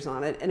 signatures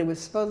on it, and it was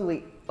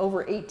supposedly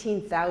over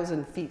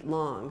 18,000 feet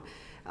long.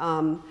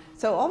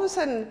 So all of a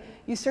sudden,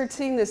 you start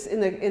seeing this in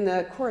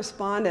the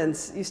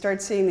correspondence. You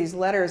start seeing these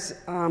letters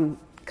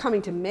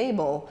coming to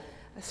Mabel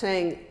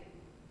saying,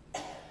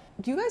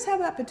 "Do you guys have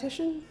that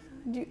petition?"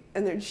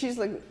 And she's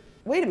like,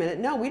 "Wait a minute,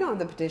 no, we don't have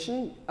the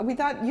petition. We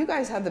thought you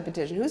guys have the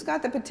petition. Who's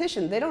got the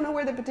petition? They don't know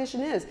where the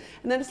petition is."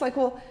 And then it's like,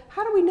 well,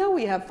 how do we know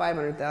we have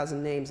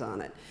 500,000 names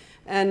on it?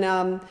 And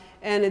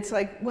it's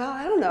like, well,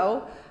 I don't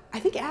know. I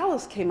think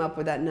Alice came up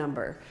with that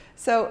number.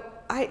 So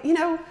I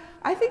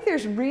think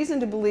there's reason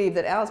to believe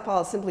that Alice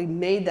Paul simply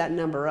made that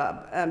number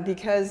up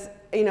because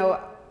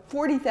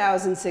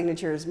 40,000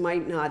 signatures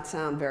might not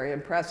sound very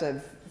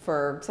impressive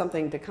for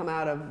something to come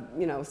out of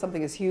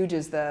something as huge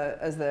as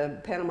the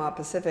Panama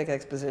Pacific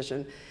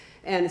Exposition,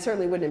 and it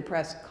certainly wouldn't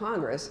impress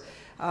Congress.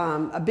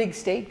 A big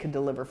state could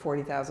deliver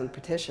 40,000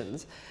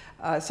 petitions,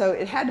 so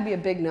it had to be a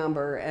big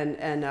number,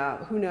 and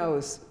who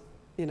knows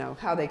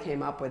how they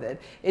came up with it.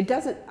 It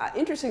doesn't,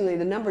 interestingly,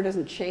 the number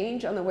doesn't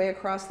change on the way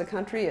across the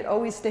country. It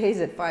always stays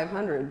at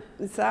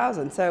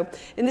 500,000. So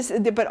in this,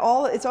 but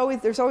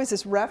there's always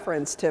this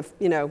reference to,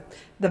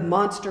 the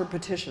monster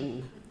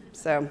petition.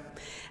 So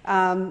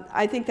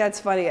I think that's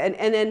funny.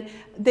 And then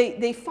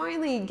they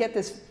finally get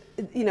this,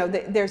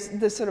 there's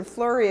this sort of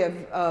flurry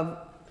of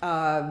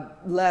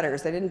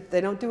letters.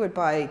 They don't do it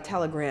by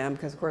telegram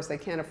because, of course, they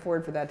can't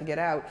afford for that to get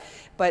out.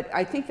 But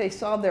I think they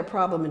solved their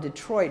problem in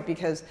Detroit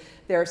because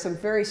there are some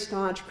very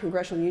staunch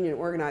Congressional Union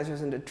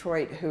organizers in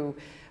Detroit who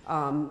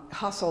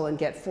hustle and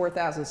get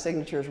 4,000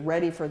 signatures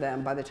ready for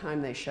them by the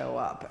time they show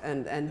up,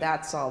 and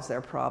that solves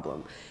their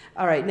problem.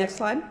 All right, next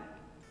slide.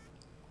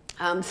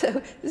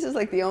 So this is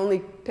like the only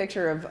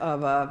picture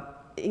of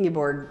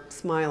Ingeborg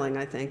smiling,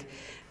 I think,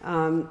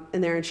 and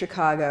they're in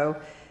Chicago.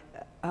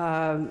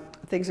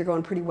 Things are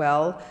going pretty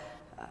well,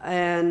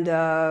 and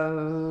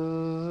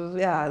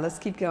yeah, let's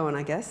keep going,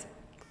 I guess.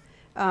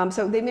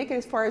 So they make it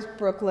as far as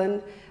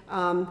Brooklyn.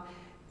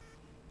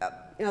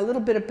 A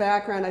little bit of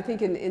background, I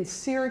think in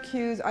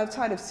Syracuse,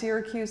 outside of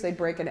Syracuse, they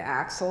break an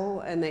axle,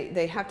 and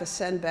they have to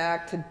send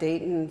back to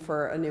Dayton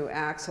for a new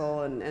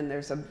axle, and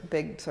there's a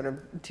big sort of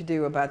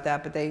to-do about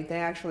that, but they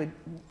actually,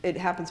 it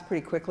happens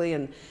pretty quickly,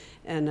 and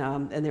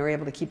they were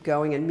able to keep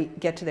going and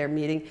get to their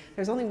meeting.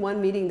 There's only one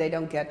meeting they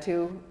don't get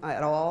to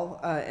at all,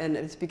 and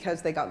it's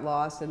because they got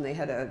lost and they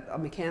had a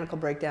mechanical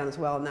breakdown as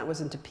well, and that was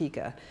in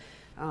Topeka.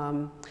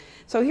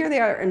 So here they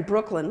are in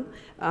Brooklyn,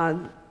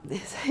 and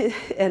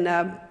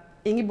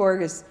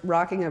Ingeborg is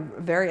rocking a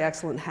very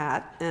excellent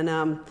hat,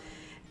 and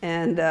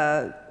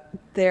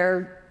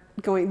they're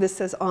going, this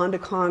says "On to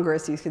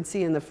Congress," you can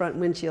see in the front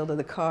windshield of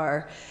the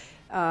car.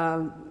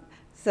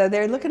 So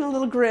they're looking a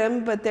little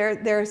grim, but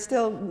they're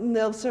still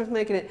sort of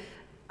making it.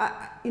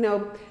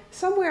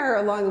 Somewhere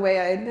along the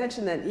way, I had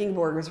mentioned that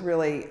Ingeborg was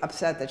really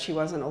upset that she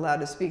wasn't allowed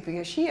to speak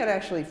because she had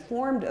actually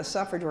formed a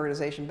suffrage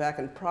organization back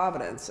in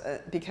Providence.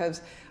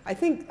 Because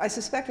I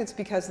suspect it's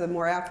because the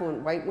more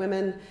affluent white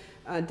women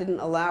didn't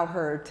allow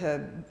her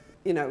to,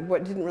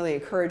 didn't really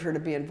encourage her to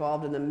be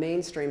involved in the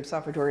mainstream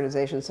suffrage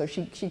organization. So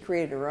she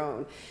created her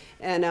own,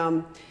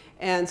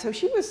 and so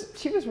she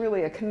was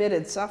really a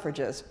committed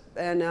suffragist,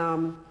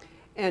 and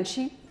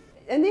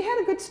they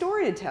had a good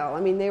story to tell.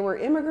 I mean, they were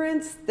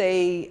immigrants.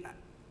 They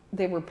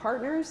were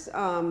partners.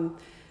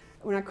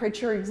 We're not quite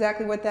sure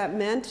exactly what that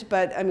meant,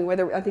 but I mean,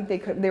 I think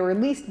they were at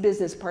least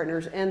business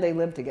partners, and they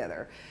lived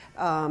together.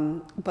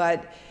 And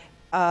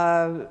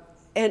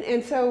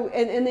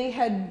they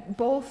had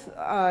both,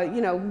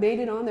 made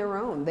it on their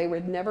own. They were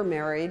never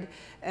married,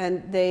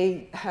 and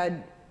they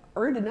had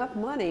earned enough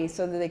money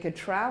so that they could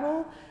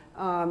travel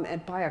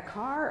and buy a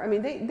car. I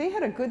mean, they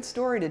had a good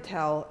story to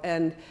tell,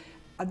 and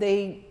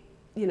they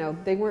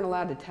weren't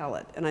allowed to tell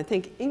it. And I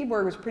think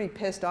Ingeborg was pretty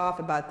pissed off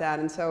about that.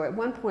 And so at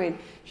one point,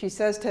 she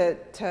says to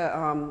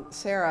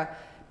Sarah,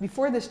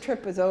 "Before this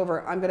trip is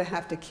over, I'm going to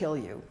have to kill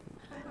you."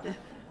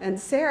 And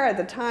Sarah at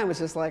the time was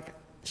just like,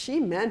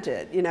 she meant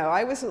it.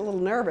 I was a little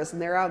nervous,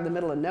 and they're out in the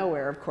middle of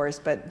nowhere, of course,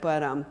 but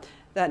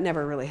that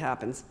never really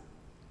happens.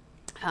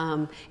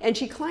 And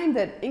she claimed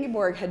that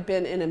Ingeborg had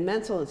been in a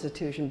mental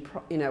institution,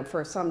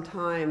 for some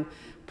time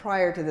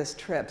prior to this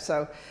trip.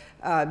 So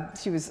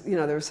she was,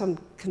 there was some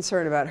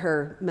concern about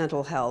her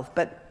mental health.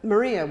 But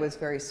Maria was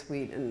very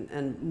sweet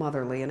and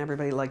motherly, and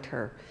everybody liked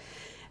her.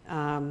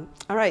 All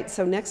right,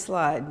 so next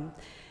slide.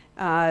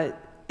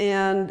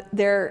 And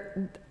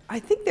I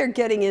think they're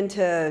getting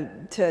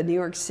into New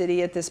York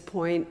City at this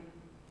point.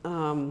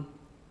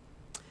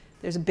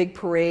 There's a big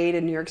parade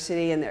in New York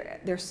City, and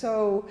they're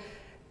so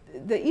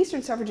the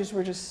Eastern suffragists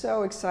were just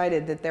so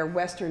excited that their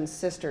Western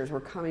sisters were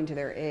coming to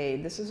their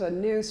aid. This was a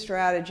new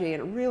strategy,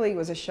 and it really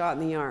was a shot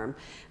in the arm.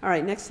 All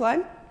right, next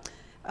slide.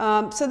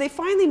 So they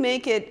finally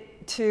make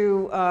it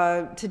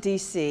to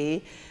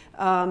D.C.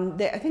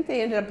 I think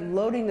they ended up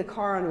loading the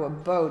car onto a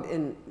boat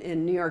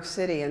in New York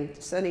City and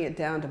sending it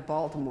down to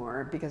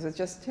Baltimore because it's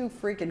just too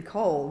freaking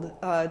cold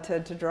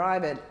to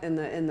drive it in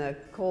the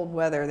cold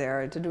weather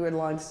there, to do a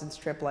long distance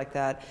trip like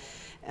that.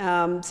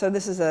 So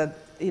this is a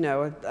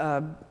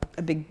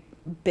big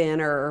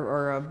banner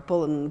or a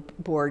bulletin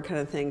board kind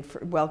of thing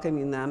for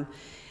welcoming them.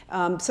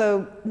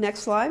 So next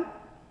slide.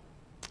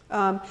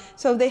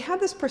 So they had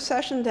this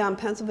procession down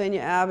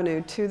Pennsylvania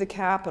Avenue to the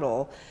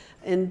Capitol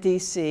in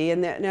D.C.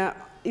 and now,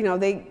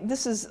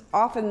 this is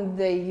often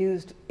they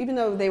used, even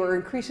though they were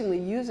increasingly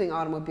using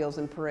automobiles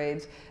in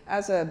parades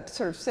as a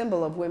sort of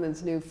symbol of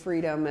women's new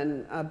freedom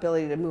and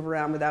ability to move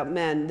around without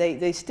men,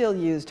 they still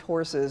used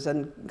horses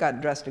and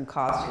got dressed in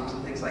costumes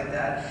and things like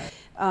that.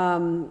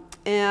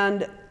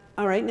 And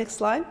all right, next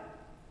slide.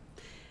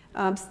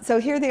 So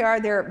here they are.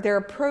 They're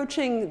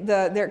approaching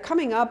they're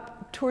coming up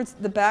towards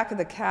the back of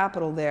the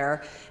Capitol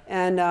there,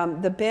 and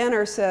the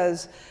banner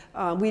says,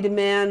 "We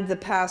demand the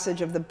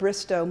passage of the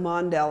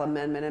Bristow-Mondale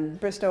Amendment." And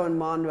Bristow and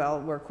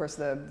Mondale were, of course,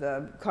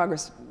 the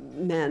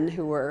congressmen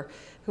who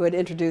had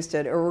introduced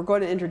it, or were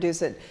going to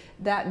introduce it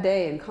that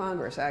day in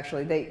Congress.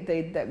 Actually,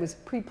 that was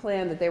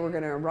pre-planned that they were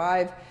going to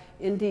arrive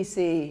in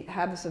D.C.,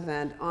 have this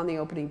event on the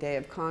opening day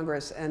of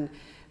Congress, and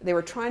they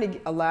were trying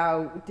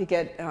to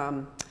get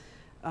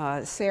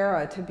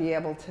Sarah to be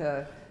able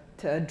to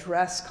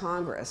address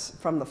Congress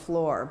from the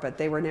floor, but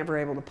they were never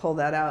able to pull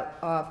that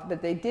off.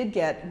 But they did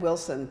get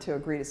Wilson to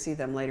agree to see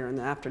them later in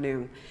the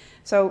afternoon.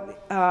 So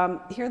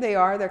here they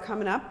are, they're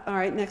coming up. All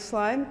right, next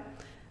slide.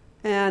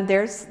 And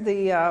there's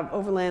the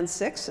Overland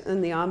 6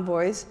 and the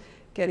envoys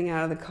getting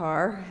out of the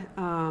car.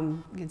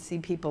 You can see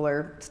people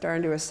are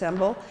starting to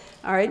assemble.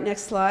 All right,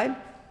 next slide.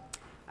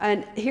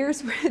 And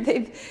here's where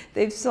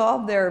they've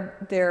solved their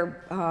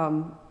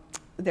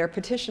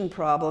petition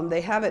problem.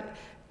 They have it,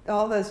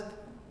 all those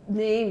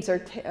names are,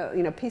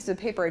 pieces of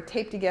paper are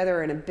taped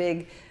together in a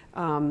big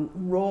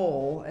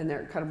roll, and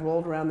they're kind of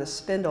rolled around the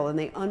spindle, and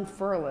they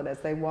unfurl it as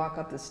they walk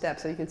up the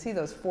steps. So you can see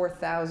those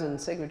 4,000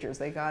 signatures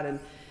they got in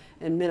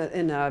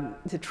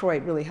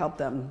Detroit really helped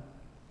them.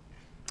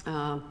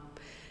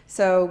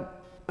 So,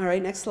 all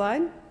right, next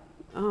slide.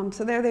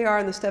 So there they are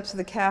on the steps of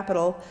the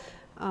Capitol.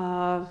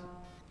 I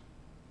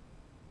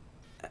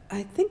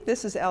think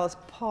this is Alice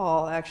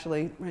Paul,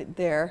 actually, right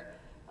there.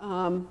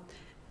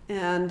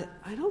 And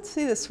I don't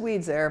see the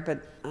Swedes there,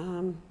 but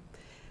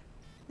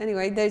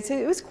anyway,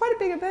 it was quite a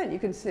big event, you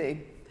can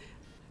see.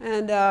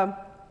 And all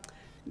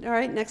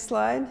right, next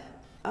slide.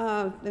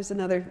 There's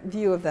another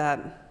view of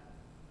that.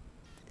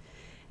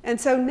 And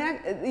so,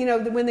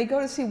 when they go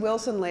to see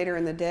Wilson later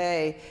in the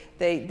day,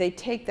 they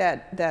take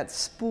that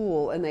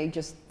spool and they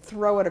just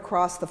throw it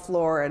across the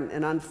floor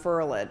and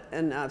unfurl it,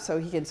 and so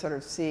he can sort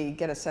of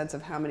get a sense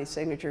of how many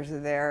signatures are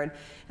there.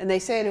 And they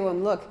say to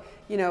him, look,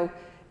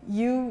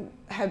 you've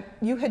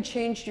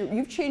changed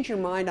your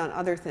mind on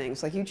other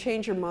things, like you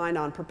changed your mind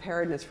on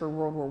preparedness for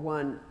World War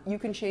I. You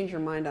can change your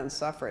mind on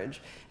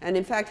suffrage. And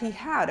in fact, he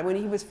had. When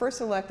he was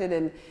first elected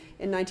in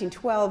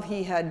 1912,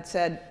 he had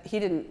said he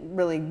didn't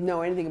really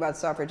know anything about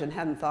suffrage and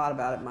hadn't thought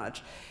about it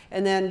much.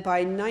 And then by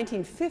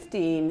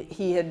 1915,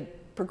 he had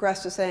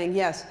progressed to saying,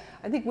 yes,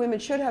 I think women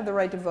should have the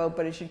right to vote,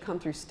 but it should come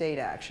through state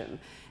action.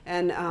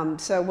 And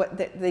so what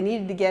they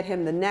needed to get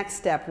him the next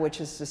step,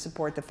 which is to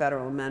support the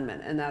federal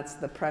amendment, and that's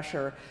the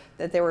pressure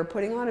that they were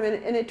putting on him.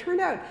 And it turned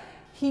out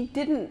he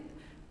didn't.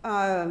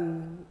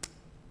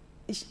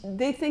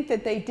 They think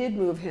that they did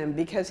move him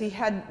because they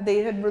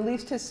had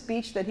released his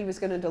speech that he was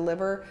going to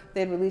deliver.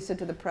 They had released it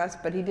to the press,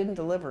 but he didn't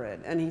deliver it,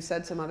 and he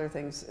said some other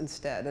things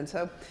instead. And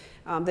so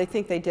they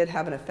think they did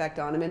have an effect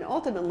on him. And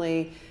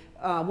ultimately,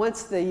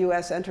 once the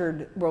U.S.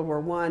 entered World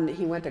War I,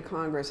 he went to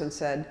Congress and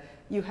said,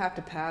 you have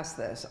to pass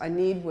this. I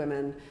need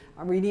women.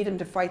 We need them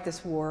to fight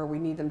this war. We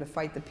need them to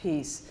fight the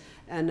peace,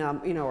 and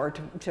or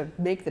to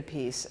make the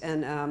peace.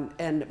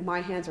 And my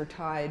hands are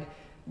tied.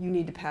 You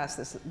need to pass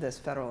this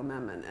federal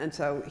amendment. And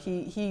so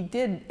he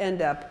did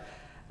end up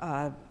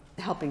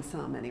helping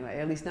some anyway,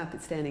 at least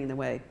not standing in the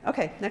way.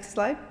 Okay, next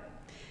slide.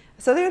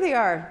 So there they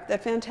are,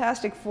 that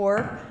Fantastic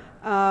Four.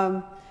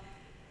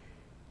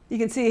 You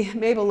can see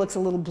Mabel looks a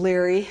little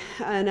bleary,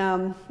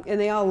 and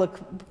they all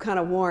look kind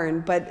of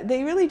worn, but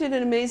they really did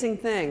an amazing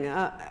thing.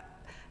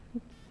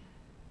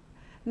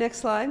 Next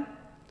slide.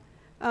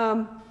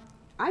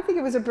 I think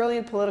it was a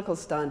brilliant political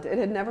stunt. It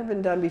had never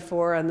been done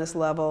before on this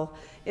level.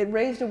 It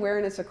raised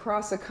awareness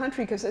across the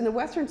country, because in the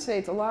western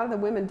states, a lot of the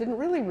women didn't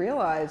really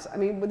realize,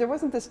 there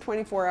wasn't this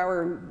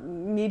 24-hour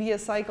media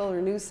cycle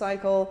or news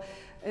cycle.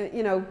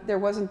 There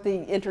wasn't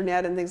the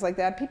internet and things like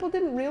that. People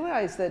didn't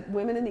realize that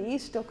women in the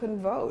East still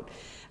couldn't vote.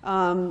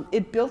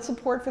 It built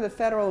support for the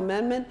federal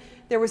amendment.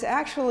 There was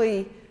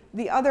actually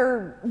the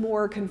other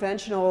more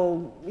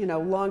conventional,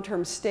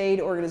 long-term state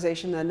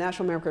organization, the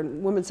National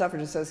American Women's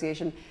Suffrage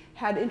Association,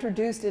 had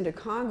introduced into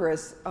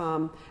Congress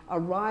a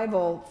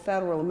rival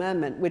federal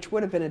amendment, which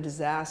would have been a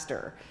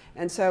disaster.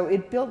 And so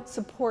it built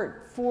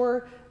support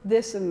for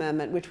this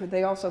amendment, which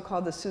they also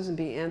called the Susan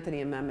B.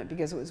 Anthony Amendment,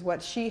 because it was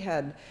what she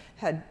had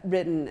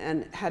written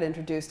and had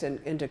introduced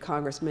into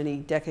Congress many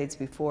decades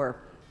before.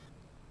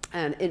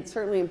 And it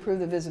certainly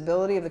improved the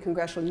visibility of the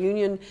Congressional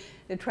Union.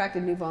 It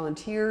attracted new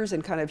volunteers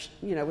and kind of,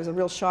 was a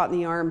real shot in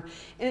the arm.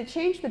 And it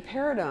changed the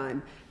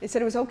paradigm. It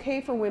said it was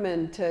okay for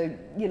women to,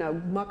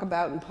 muck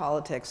about in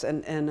politics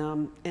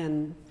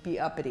and be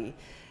uppity.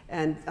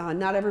 And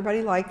not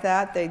everybody liked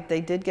that.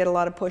 They did get a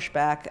lot of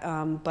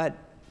pushback, but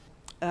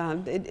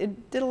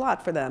it did a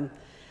lot for them.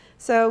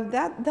 So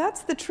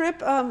that's the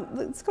trip.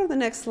 Let's go to the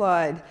next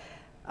slide.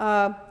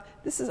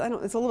 This is,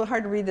 it's a little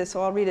hard to read this,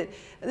 so I'll read it.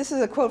 This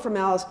is a quote from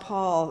Alice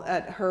Paul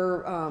at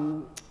her,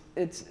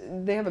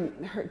 they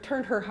have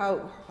turned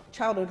her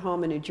childhood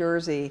home in New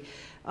Jersey,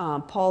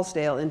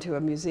 Paulsdale, into a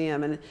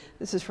museum, and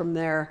this is from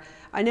there.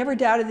 I never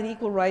doubted that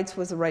equal rights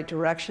was the right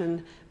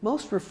direction.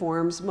 Most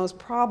reforms, most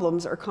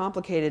problems are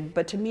complicated,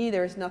 but to me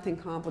there is nothing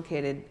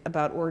complicated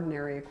about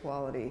ordinary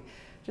equality.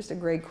 Just a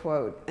great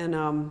quote.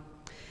 And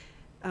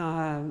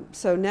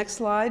so next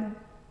slide.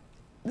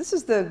 This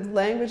is the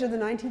language of the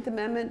 19th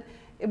Amendment.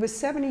 It was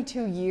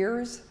 72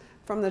 years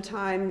from the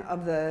time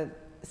of the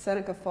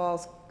Seneca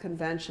Falls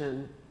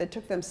Convention. It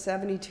took them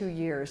 72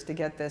 years to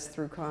get this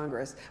through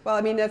Congress. Well,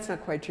 I mean, that's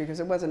not quite true because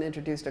it wasn't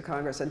introduced to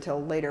Congress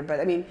until later, but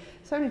I mean,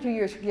 72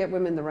 years to get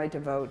women the right to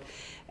vote.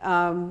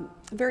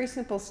 Very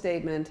simple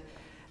statement.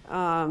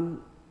 The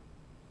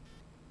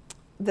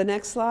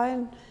next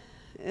slide.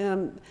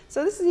 So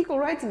this is the Equal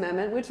Rights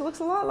Amendment, which looks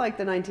a lot like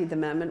the 19th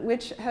Amendment,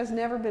 which has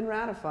never been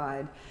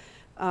ratified.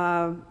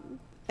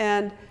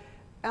 And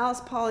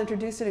Alice Paul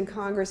introduced it in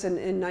Congress in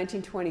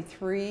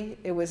 1923.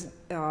 It was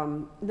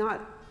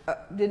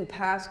didn't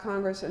pass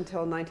Congress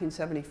until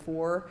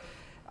 1974.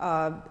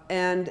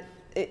 And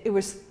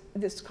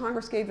this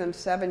Congress gave them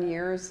 7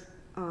 years.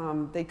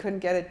 They couldn't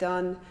get it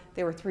done.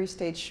 They were 3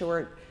 states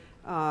short.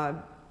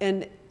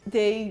 And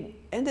they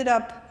ended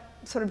up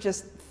sort of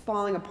just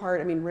falling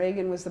apart. I mean,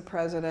 Reagan was the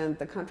president.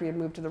 The country had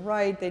moved to the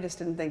right. They just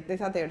didn't think, they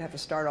thought they would have to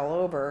start all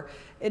over.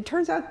 It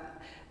turns out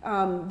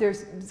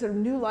there's sort of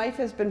new life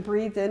has been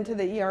breathed into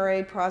the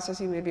ERA process.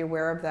 You may be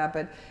aware of that,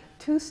 but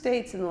 2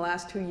 states in the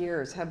last 2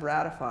 years have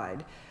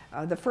ratified.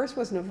 The first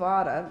was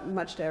Nevada,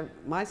 much to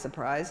my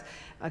surprise,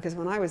 because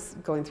when I was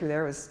going through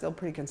there, it was still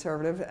pretty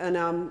conservative. And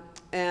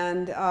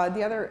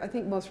the other, I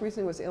think most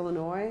recently, was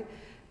Illinois.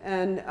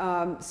 And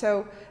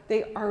so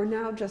they are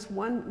now just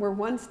we're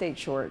 1 state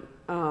short.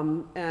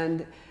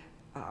 And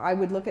I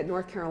would look at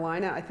North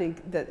Carolina. I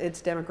think that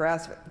its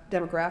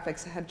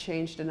demographics have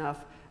changed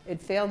enough. It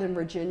failed in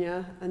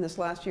Virginia in this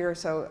last year,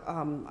 so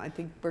I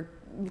think we're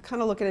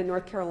kind of looking at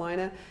North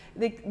Carolina.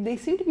 They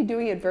seem to be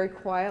doing it very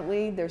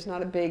quietly. There's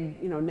not a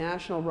big,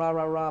 national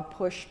rah-rah-rah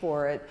push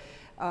for it.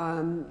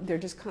 They're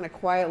just kind of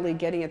quietly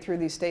getting it through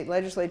these state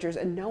legislatures,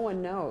 and no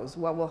one knows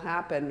what will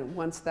happen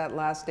once that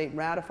last state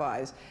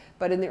ratifies.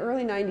 But in the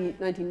early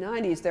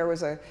 1990s, there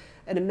was an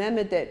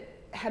amendment that,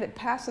 had it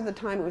passed at the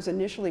time it was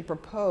initially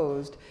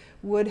proposed,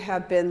 would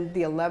have been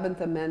the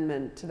 11th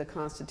Amendment to the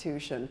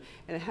Constitution,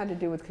 and it had to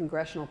do with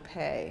congressional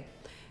pay.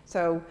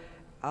 So,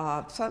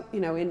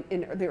 in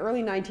the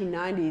early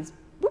 1990s,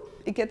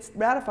 whoop, it gets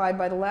ratified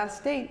by the last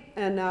state,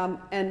 and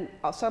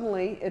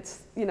suddenly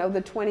it's, the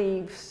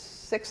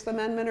 26th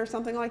Amendment or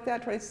something like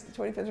that, 25th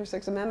or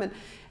 6th Amendment,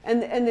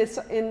 and it's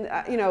in,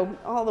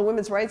 all the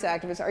women's rights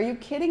activists, are you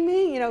kidding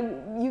me?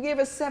 You gave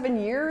us 7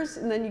 years,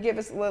 and then you gave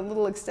us a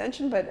little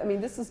extension, but I mean,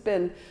 this has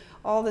been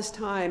all this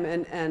time,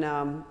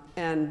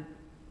 and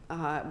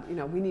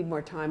we need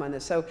more time on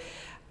this. So,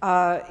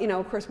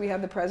 of course, we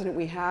have the president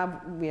we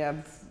have, we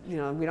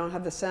don't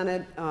have the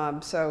Senate,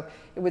 so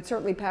it would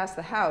certainly pass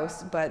the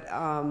House, but,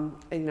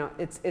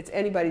 it's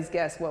anybody's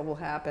guess what will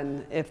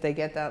happen if they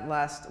get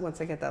once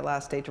they get that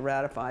last state to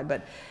ratify.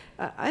 But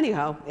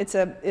anyhow,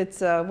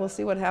 we'll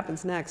see what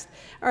happens next.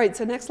 All right,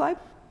 so next slide.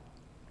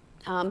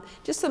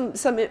 Just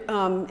some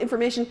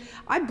information.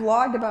 I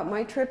blogged about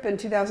my trip in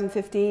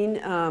 2015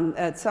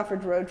 at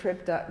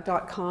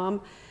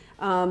suffrageroadtrip.com.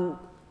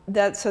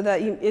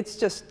 It's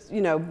just,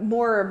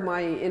 more of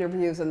my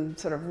interviews and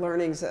sort of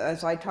learnings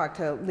as I talk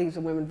to Leagues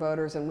of Women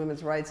Voters and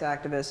women's rights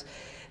activists.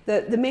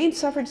 The Maine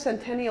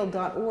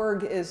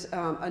suffragecentennial.org is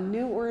a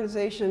new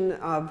organization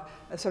of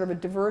a sort of a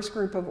diverse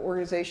group of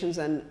organizations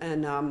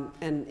and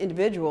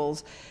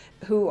individuals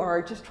who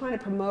are just trying to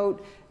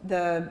promote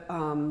the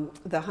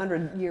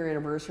 100-year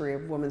anniversary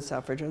of women's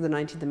suffrage, or the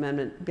 19th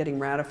Amendment getting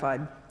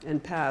ratified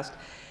and passed.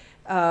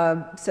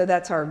 So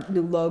that's our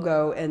new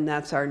logo, and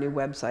that's our new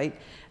website.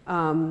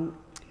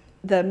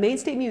 The Maine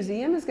State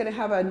Museum is going to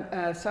have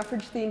a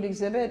suffrage-themed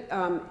exhibit,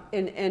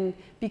 and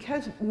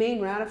because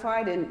Maine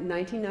ratified in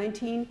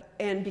 1919,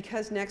 and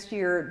because next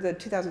year, the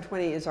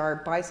 2020, is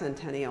our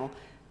bicentennial,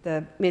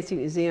 the Maine State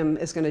Museum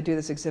is going to do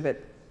this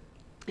exhibit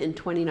in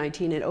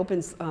 2019. It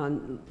opens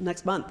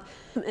next month.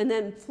 And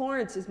then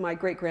Florence is my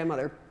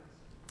great-grandmother,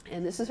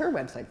 and this is her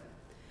website.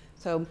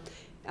 So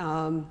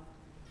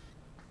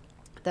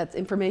that's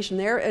information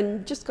there.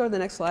 And just go to the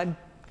next slide.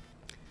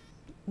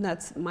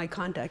 That's my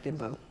contact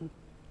info.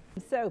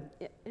 So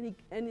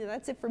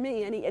that's it for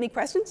me. Any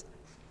questions?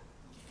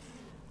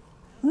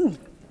 Yeah,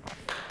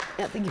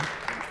 thank you.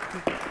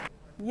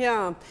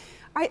 Yeah,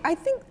 I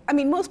think, I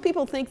mean, most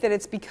people think that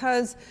it's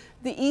because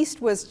the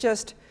East was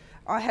just,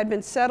 had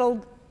been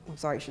settled, I'm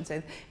sorry, I should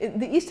say,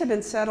 the East had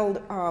been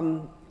settled,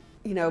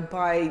 you know,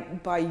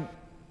 by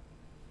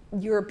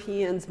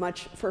Europeans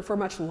for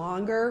much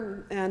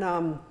longer,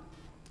 and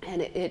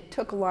it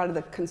took a lot of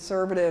the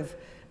conservative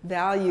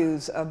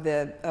values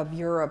of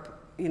Europe,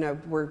 you know,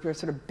 were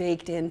sort of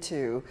baked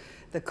into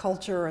the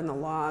culture and the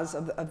laws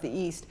of the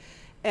East.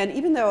 And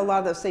even though a lot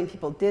of those same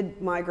people did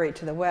migrate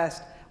to the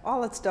West,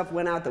 all that stuff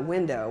went out the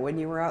window when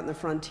you were out in the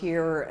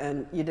frontier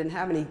and you didn't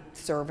have any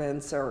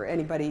servants or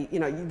anybody, you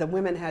know, the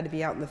women had to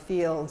be out in the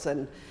fields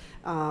and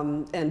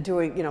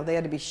doing, you know, they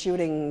had to be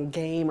shooting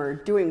game or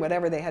doing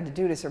whatever they had to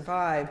do to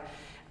survive.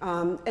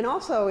 And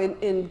also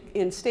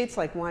in states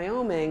like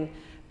Wyoming,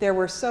 there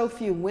were so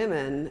few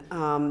women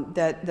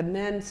that the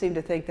men seemed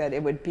to think that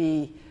it would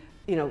be,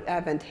 you know,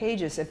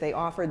 advantageous if they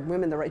offered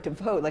women the right to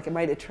vote, like it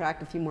might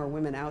attract a few more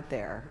women out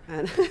there.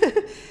 And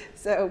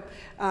so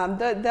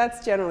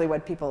that's generally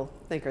what people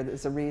think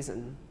is the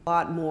reason. A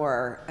lot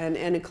more, and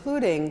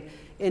including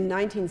in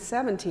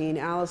 1917,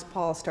 Alice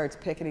Paul starts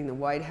picketing the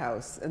White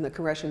House, and the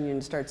Congressional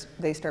Union start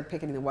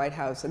picketing the White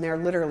House, and they're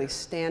literally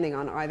standing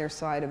on either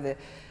side of the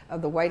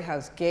White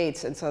House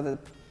gates, and so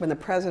when the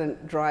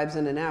president drives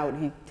in and out,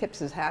 he tips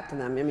his hat to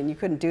them. I mean, you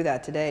couldn't do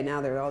that today.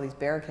 Now there are all these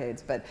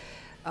barricades, but.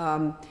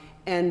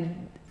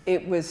 And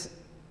it was,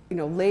 you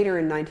know, later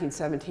in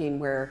 1917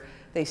 where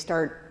they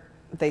start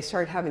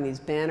having these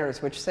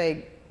banners which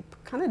say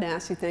kind of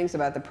nasty things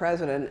about the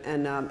president,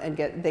 and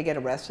they get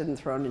arrested and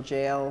thrown in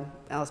jail.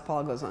 Alice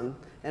Paul goes on,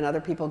 and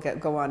other people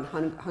go on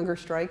hunger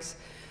strikes,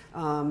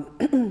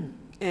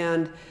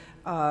 and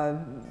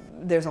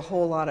there's a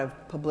whole lot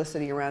of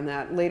publicity around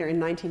that. Later in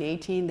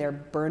 1918, they're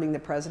burning the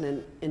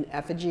president in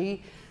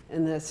effigy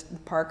in this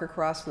park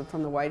across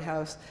from the White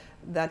House.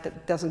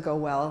 That doesn't go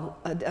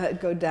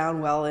down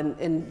well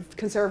in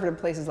conservative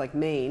places like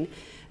Maine.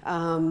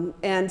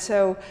 And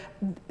so,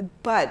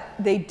 but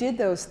they did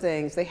those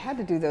things, they had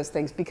to do those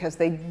things because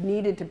they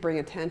needed to bring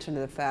attention to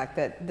the fact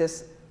that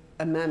this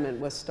amendment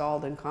was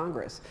stalled in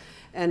Congress.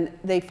 And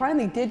they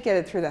finally did get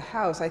it through the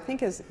House, I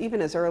think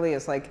even as early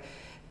as like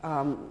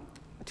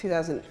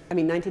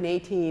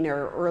 1918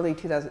 or early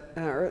 2000,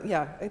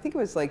 yeah, I think it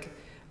was like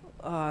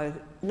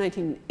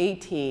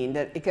 1918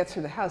 that it gets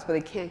through the House, but they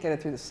can't get it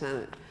through the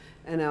Senate.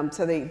 And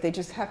so they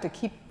just have to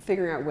keep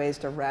figuring out ways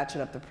to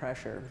ratchet up the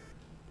pressure.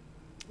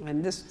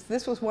 And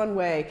this was one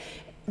way.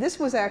 This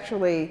was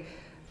actually,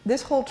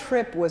 this whole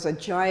trip was a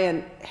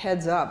giant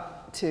heads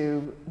up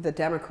to the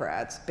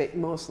Democrats,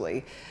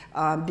 mostly,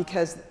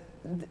 because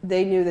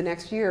they knew the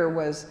next year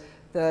was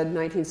the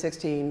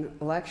 1916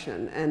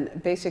 election.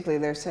 And basically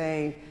they're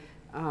saying,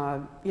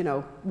 you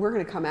know, we're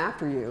going to come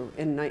after you.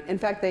 In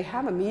fact, they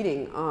have a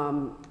meeting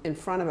in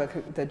front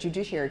of the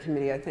Judiciary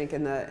Committee, I think,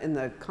 in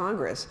the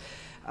Congress.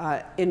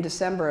 In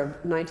December of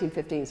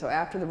 1915, so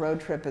after the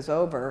road trip is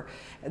over,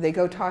 they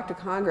go talk to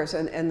Congress,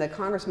 and the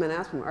congressman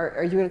asks them,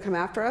 are you going to come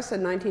after us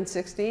in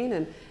 1916?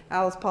 And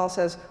Alice Paul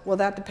says, well,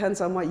 that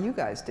depends on what you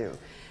guys do.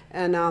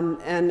 And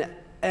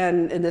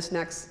in this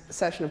next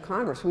session of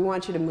Congress, we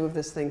want you to move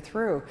this thing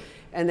through.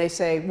 And they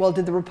say, well,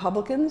 did the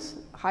Republicans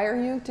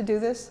hire you to do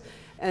this?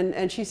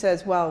 And she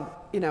says,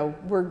 well, you know,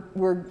 we're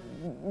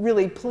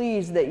really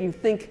pleased that you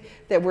think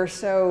that we're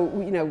so,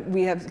 you know,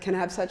 can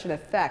have such an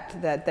effect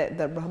that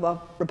the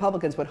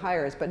Republicans would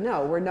hire us, but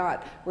no, we're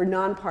not. We're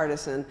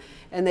nonpartisan,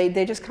 and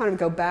they just kind of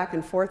go back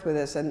and forth with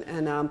this,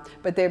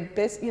 but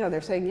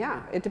they're saying,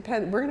 yeah, it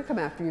depends. We're going to come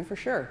after you for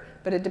sure,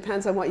 but it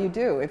depends on what you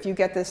do. If you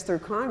get this through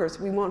Congress,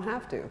 we won't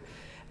have to.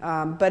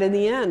 But in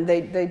the end,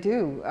 they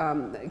do.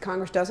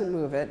 Congress doesn't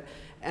move it.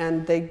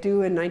 And they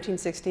do in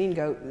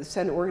 1916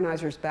 send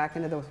organizers back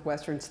into the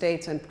western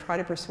states and try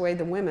to persuade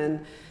the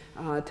women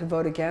to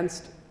vote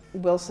against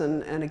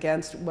Wilson and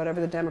against whatever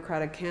the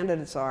Democratic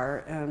candidates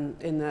are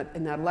in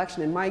that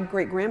election. And my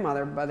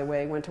great-grandmother, by the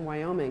way, went to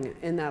Wyoming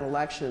in that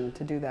election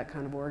to do that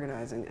kind of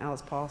organizing.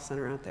 Alice Paul sent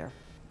her out there.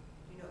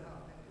 Do you know how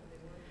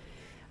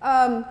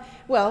effective they were?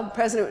 Well,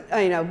 President,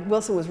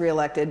 Wilson was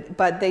reelected,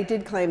 but they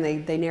did claim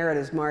they narrowed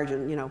his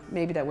margin. You know,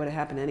 maybe that would have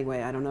happened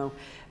anyway. I don't know.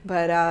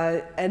 But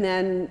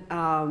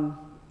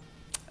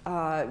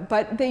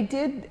but they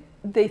did,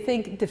 they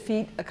think,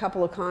 defeat a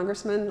couple of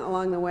congressmen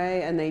along the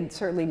way, and they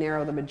certainly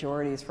narrow the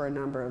majorities for a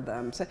number of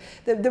them. So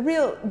they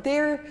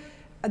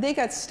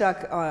got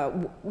stuck,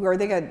 or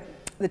the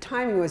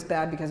timing was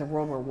bad because of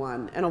World War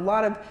I,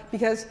 and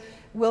because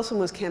Wilson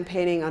was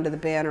campaigning under the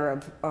banner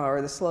of,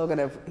 or the slogan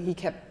of, he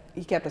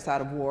kept us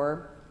out of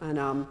war,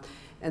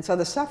 And so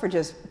the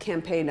suffragists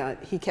campaigned,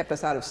 he kept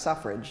us out of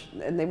suffrage,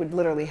 and they would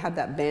literally have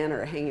that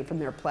banner hanging from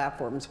their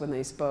platforms when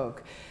they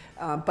spoke.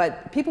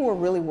 But people were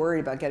really worried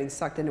about getting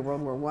sucked into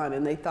World War I,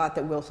 and they thought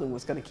that Wilson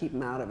was going to keep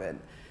them out of it.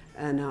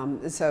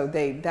 And so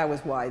that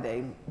was why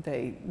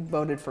they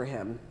voted for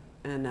him.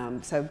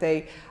 And so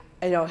they,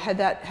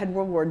 had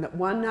World War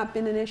I not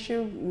been an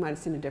issue, you might have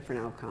seen a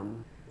different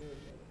outcome.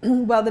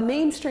 Well, the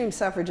mainstream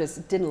suffragists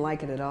didn't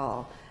like it at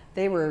all.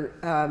 They were,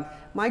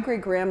 my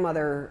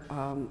great-grandmother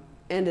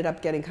ended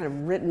up getting kind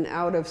of written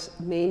out of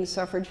Maine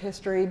suffrage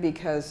history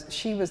because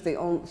she was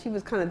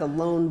kind of the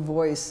lone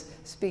voice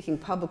speaking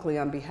publicly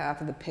on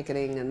behalf of the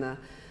picketing and the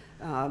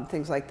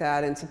things like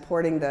that, and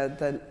supporting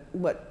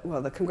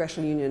the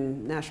Congressional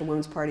Union National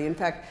Women's Party. In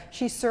fact,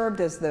 she served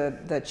as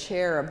the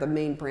chair of the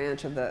Maine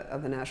branch of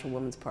the National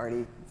Women's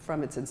Party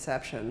from its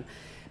inception.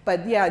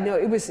 But yeah, no,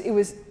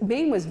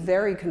 Maine was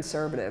very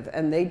conservative,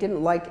 and they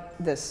didn't like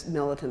this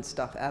militant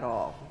stuff at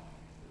all.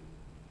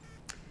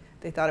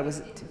 They thought it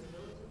was,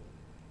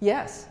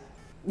 yes,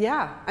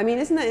 yeah. I mean,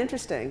 isn't that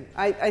interesting?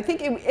 I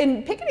think,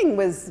 and picketing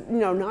was,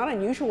 not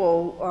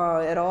unusual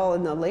at all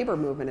in the labor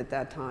movement at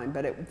that time.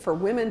 But for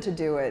women to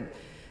do it,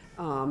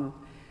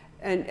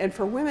 and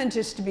for women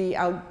just to be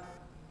out,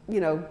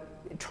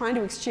 trying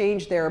to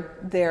exchange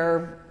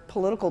their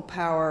political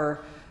power,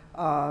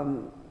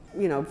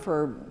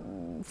 for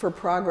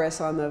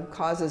progress on the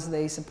causes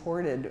they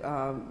supported,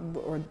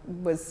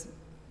 was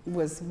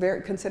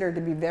considered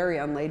to be very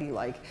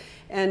unladylike.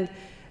 And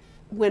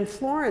when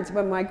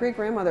my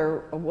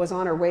great-grandmother was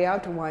on her way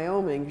out to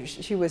Wyoming,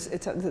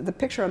 the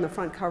picture on the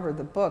front cover of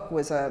the book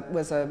was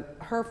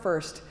her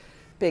first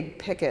big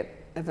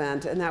picket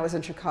event, and that was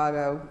in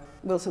Chicago.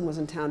 Wilson was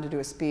in town to do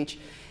a speech,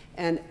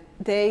 and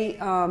they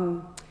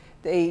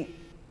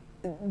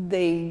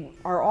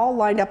are all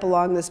lined up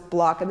along this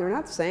block, and they're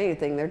not saying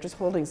anything. They're just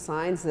holding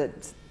signs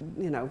that,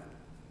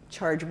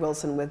 charge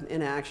Wilson with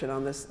inaction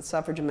on this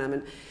suffrage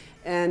amendment.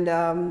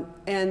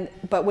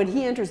 But when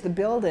he enters the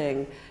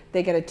building,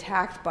 they get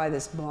attacked by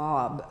this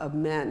mob of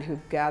men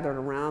who've gathered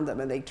around them,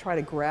 and they try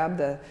to grab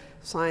the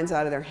signs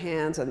out of their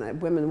hands, and the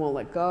women won't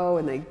let go,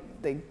 and they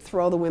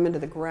throw the women to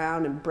the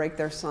ground and break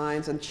their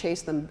signs and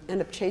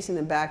end up chasing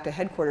them back to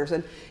headquarters.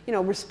 And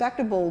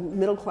respectable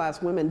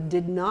middle-class women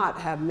did not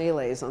have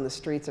melees on the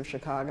streets of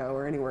Chicago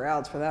or anywhere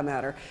else for that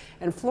matter.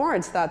 And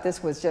Florence thought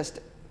this was just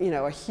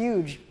a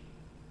huge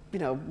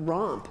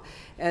romp.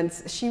 And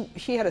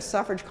she had a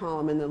suffrage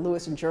column in the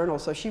Lewiston Journal,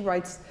 so she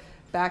writes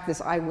back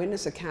this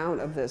eyewitness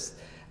account of this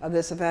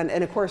event.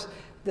 And of course,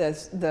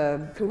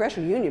 the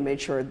Congressional Union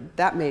made sure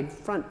that made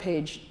front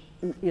page,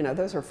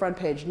 those were front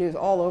page news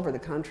all over the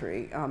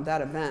country,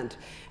 that event.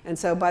 And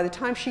so by the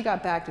time she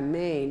got back to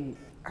Maine,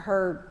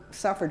 her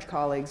suffrage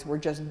colleagues were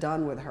just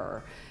done with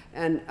her.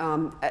 And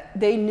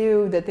they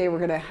knew that they were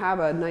going to have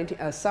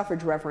a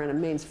suffrage referendum,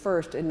 Maine's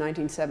first, in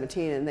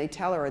 1917, and they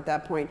tell her at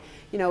that point,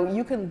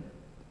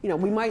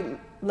 we might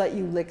let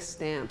you lick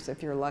stamps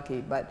if you're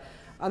lucky, but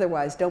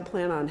otherwise don't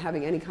plan on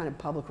having any kind of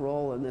public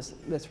role in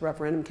this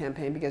referendum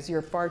campaign because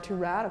you're far too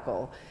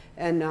radical,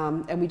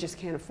 and we just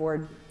can't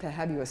afford to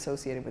have you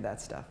associated with that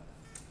stuff.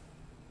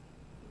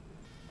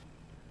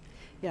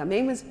 Yeah,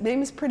 Maine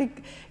was pretty,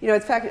 in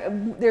fact,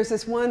 there's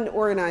this one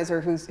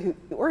organizer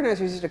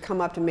organizers used to come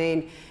up to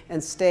Maine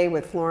and stay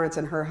with Florence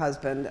and her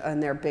husband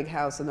in their big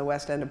house in the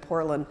west end of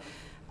Portland.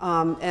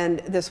 And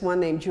this one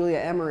named Julia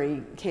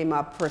Emery came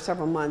up for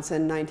several months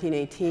in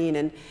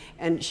 1918,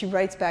 and she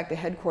writes back to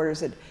headquarters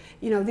that,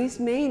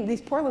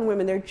 these Portland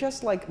women, they're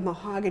just like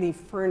mahogany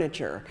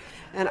furniture.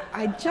 And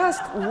I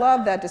just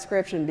love that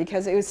description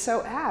because it was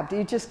so apt.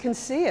 You just can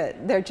see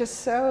it. They're just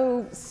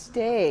so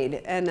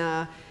staid and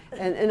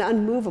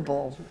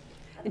unmovable.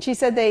 And she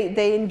said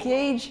they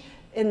engage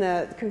in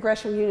the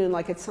Congressional Union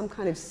like it's some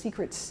kind of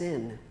secret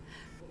sin.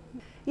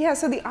 Yeah,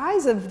 so the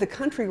eyes of the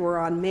country were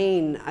on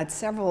Maine at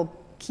several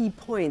key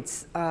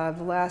points the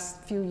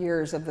last few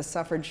years of the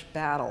suffrage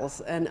battles.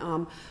 And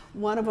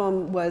one of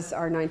them was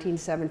our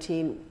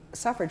 1917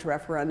 suffrage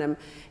referendum,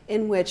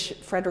 in which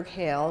Frederick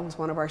Hale, who was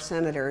one of our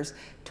senators,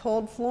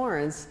 told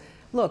Florence,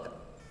 look,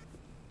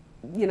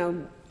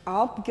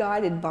 I'll be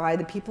guided by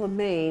the people of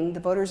Maine, the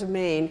voters of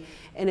Maine,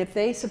 and if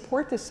they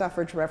support the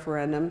suffrage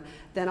referendum,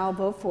 then I'll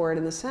vote for it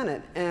in the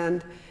Senate.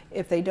 And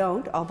if they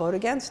don't, I'll vote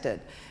against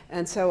it.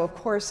 And so, of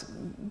course,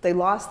 they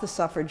lost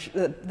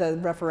the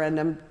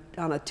referendum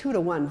on a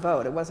 2-to-1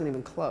 vote. It wasn't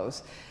even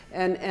close.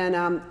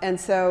 And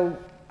so,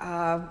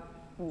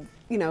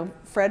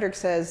 Frederick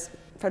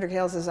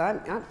Hale says,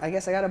 I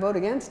guess I got to vote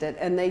against it.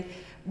 And they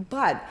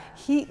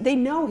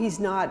know he's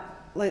not.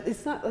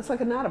 It's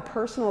not a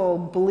personal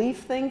belief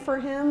thing for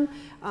him,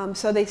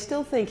 so they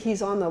still think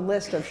he's on the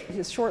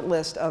his short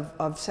list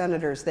of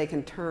senators they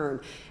can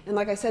turn. And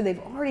like I said, they've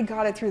already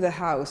got it through the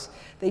House.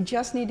 They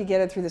just need to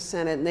get it through the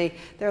Senate, and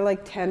they're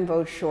like 10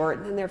 votes short,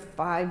 and then they're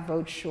 5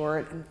 votes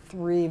short, and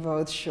 3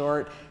 votes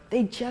short.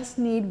 They just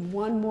need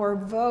one more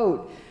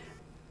vote.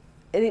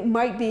 it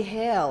might be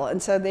Hale.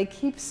 And so they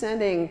keep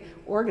sending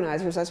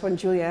organizers. That's when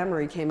Julia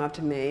Emery came up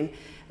to Maine,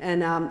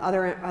 and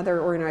other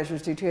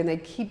organizers do too. And they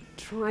keep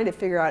trying to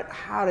figure out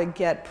how to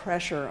get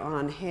pressure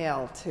on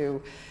Hale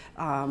to,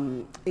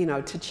 you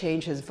know, to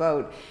change his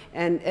vote.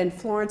 And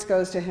Florence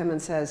goes to him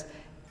and says,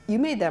 "You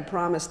made that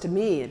promise to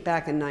me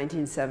back in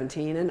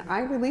 1917, and I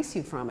release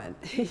you from it."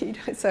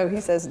 So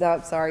he says, "No,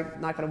 sorry,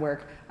 not going to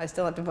work. I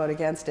still have to vote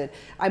against it.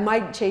 I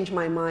might change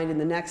my mind in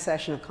the next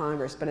session of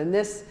Congress, but in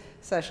this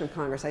session of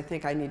Congress, I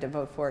think I need to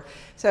vote for it."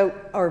 So,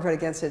 or vote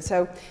against it.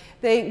 So,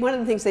 one of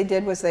the things they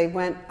did was they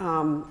went.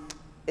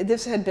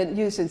 This had been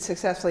used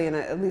successfully in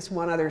at least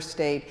one other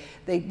state.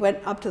 They went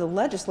up to the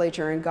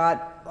legislature and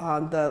got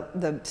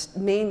the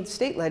Maine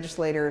state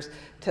legislators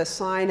to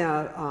sign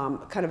a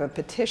kind of a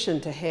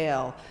petition to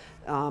Hale,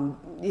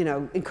 you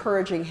know,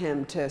 encouraging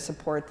him to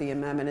support the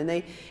amendment. And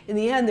they, in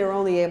the end, they were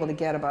only able to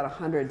get about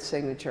 100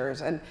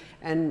 signatures.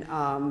 And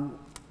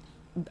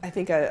I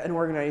think an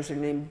organizer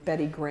named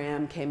Betty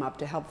Graham came up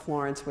to help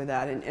Florence with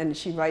that. And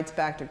she writes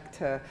back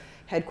to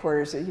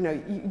headquarters, you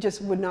know, you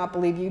just would not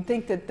believe, you'd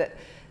think that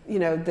you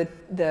know,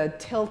 the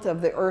tilt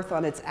of the earth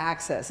on its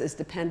axis is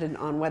dependent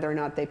on whether or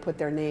not they put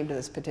their name to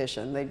this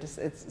petition.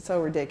 It's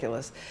so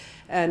ridiculous.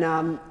 And,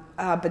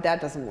 but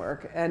that doesn't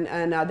work.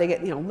 And they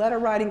get, you know, letter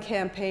writing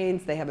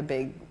campaigns. They have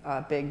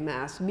a big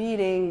mass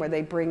meeting where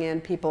they bring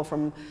in people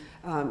from,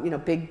 you know,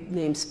 big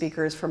name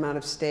speakers from out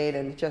of state,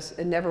 and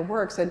it never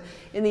works. And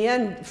in the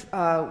end,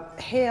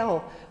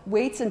 Hale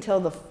waits until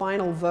the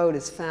final vote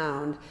is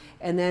found,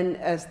 and then,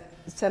 as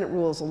Senate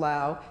rules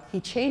allow, he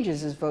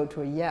changes his vote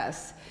to a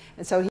yes.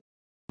 And so he's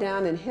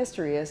down in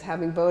history as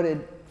having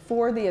voted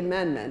for the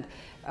amendment,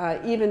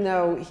 even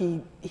though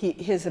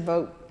his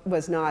vote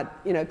was not,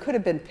 you know, could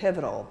have been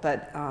pivotal,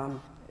 but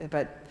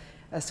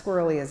as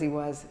squirrely as he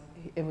was,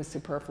 it was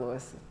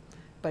superfluous.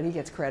 But he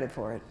gets credit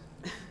for it.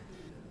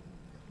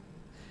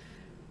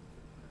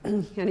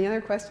 Any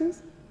other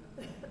questions?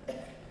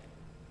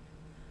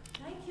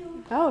 Thank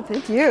you. Oh,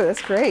 thank you.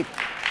 That's great.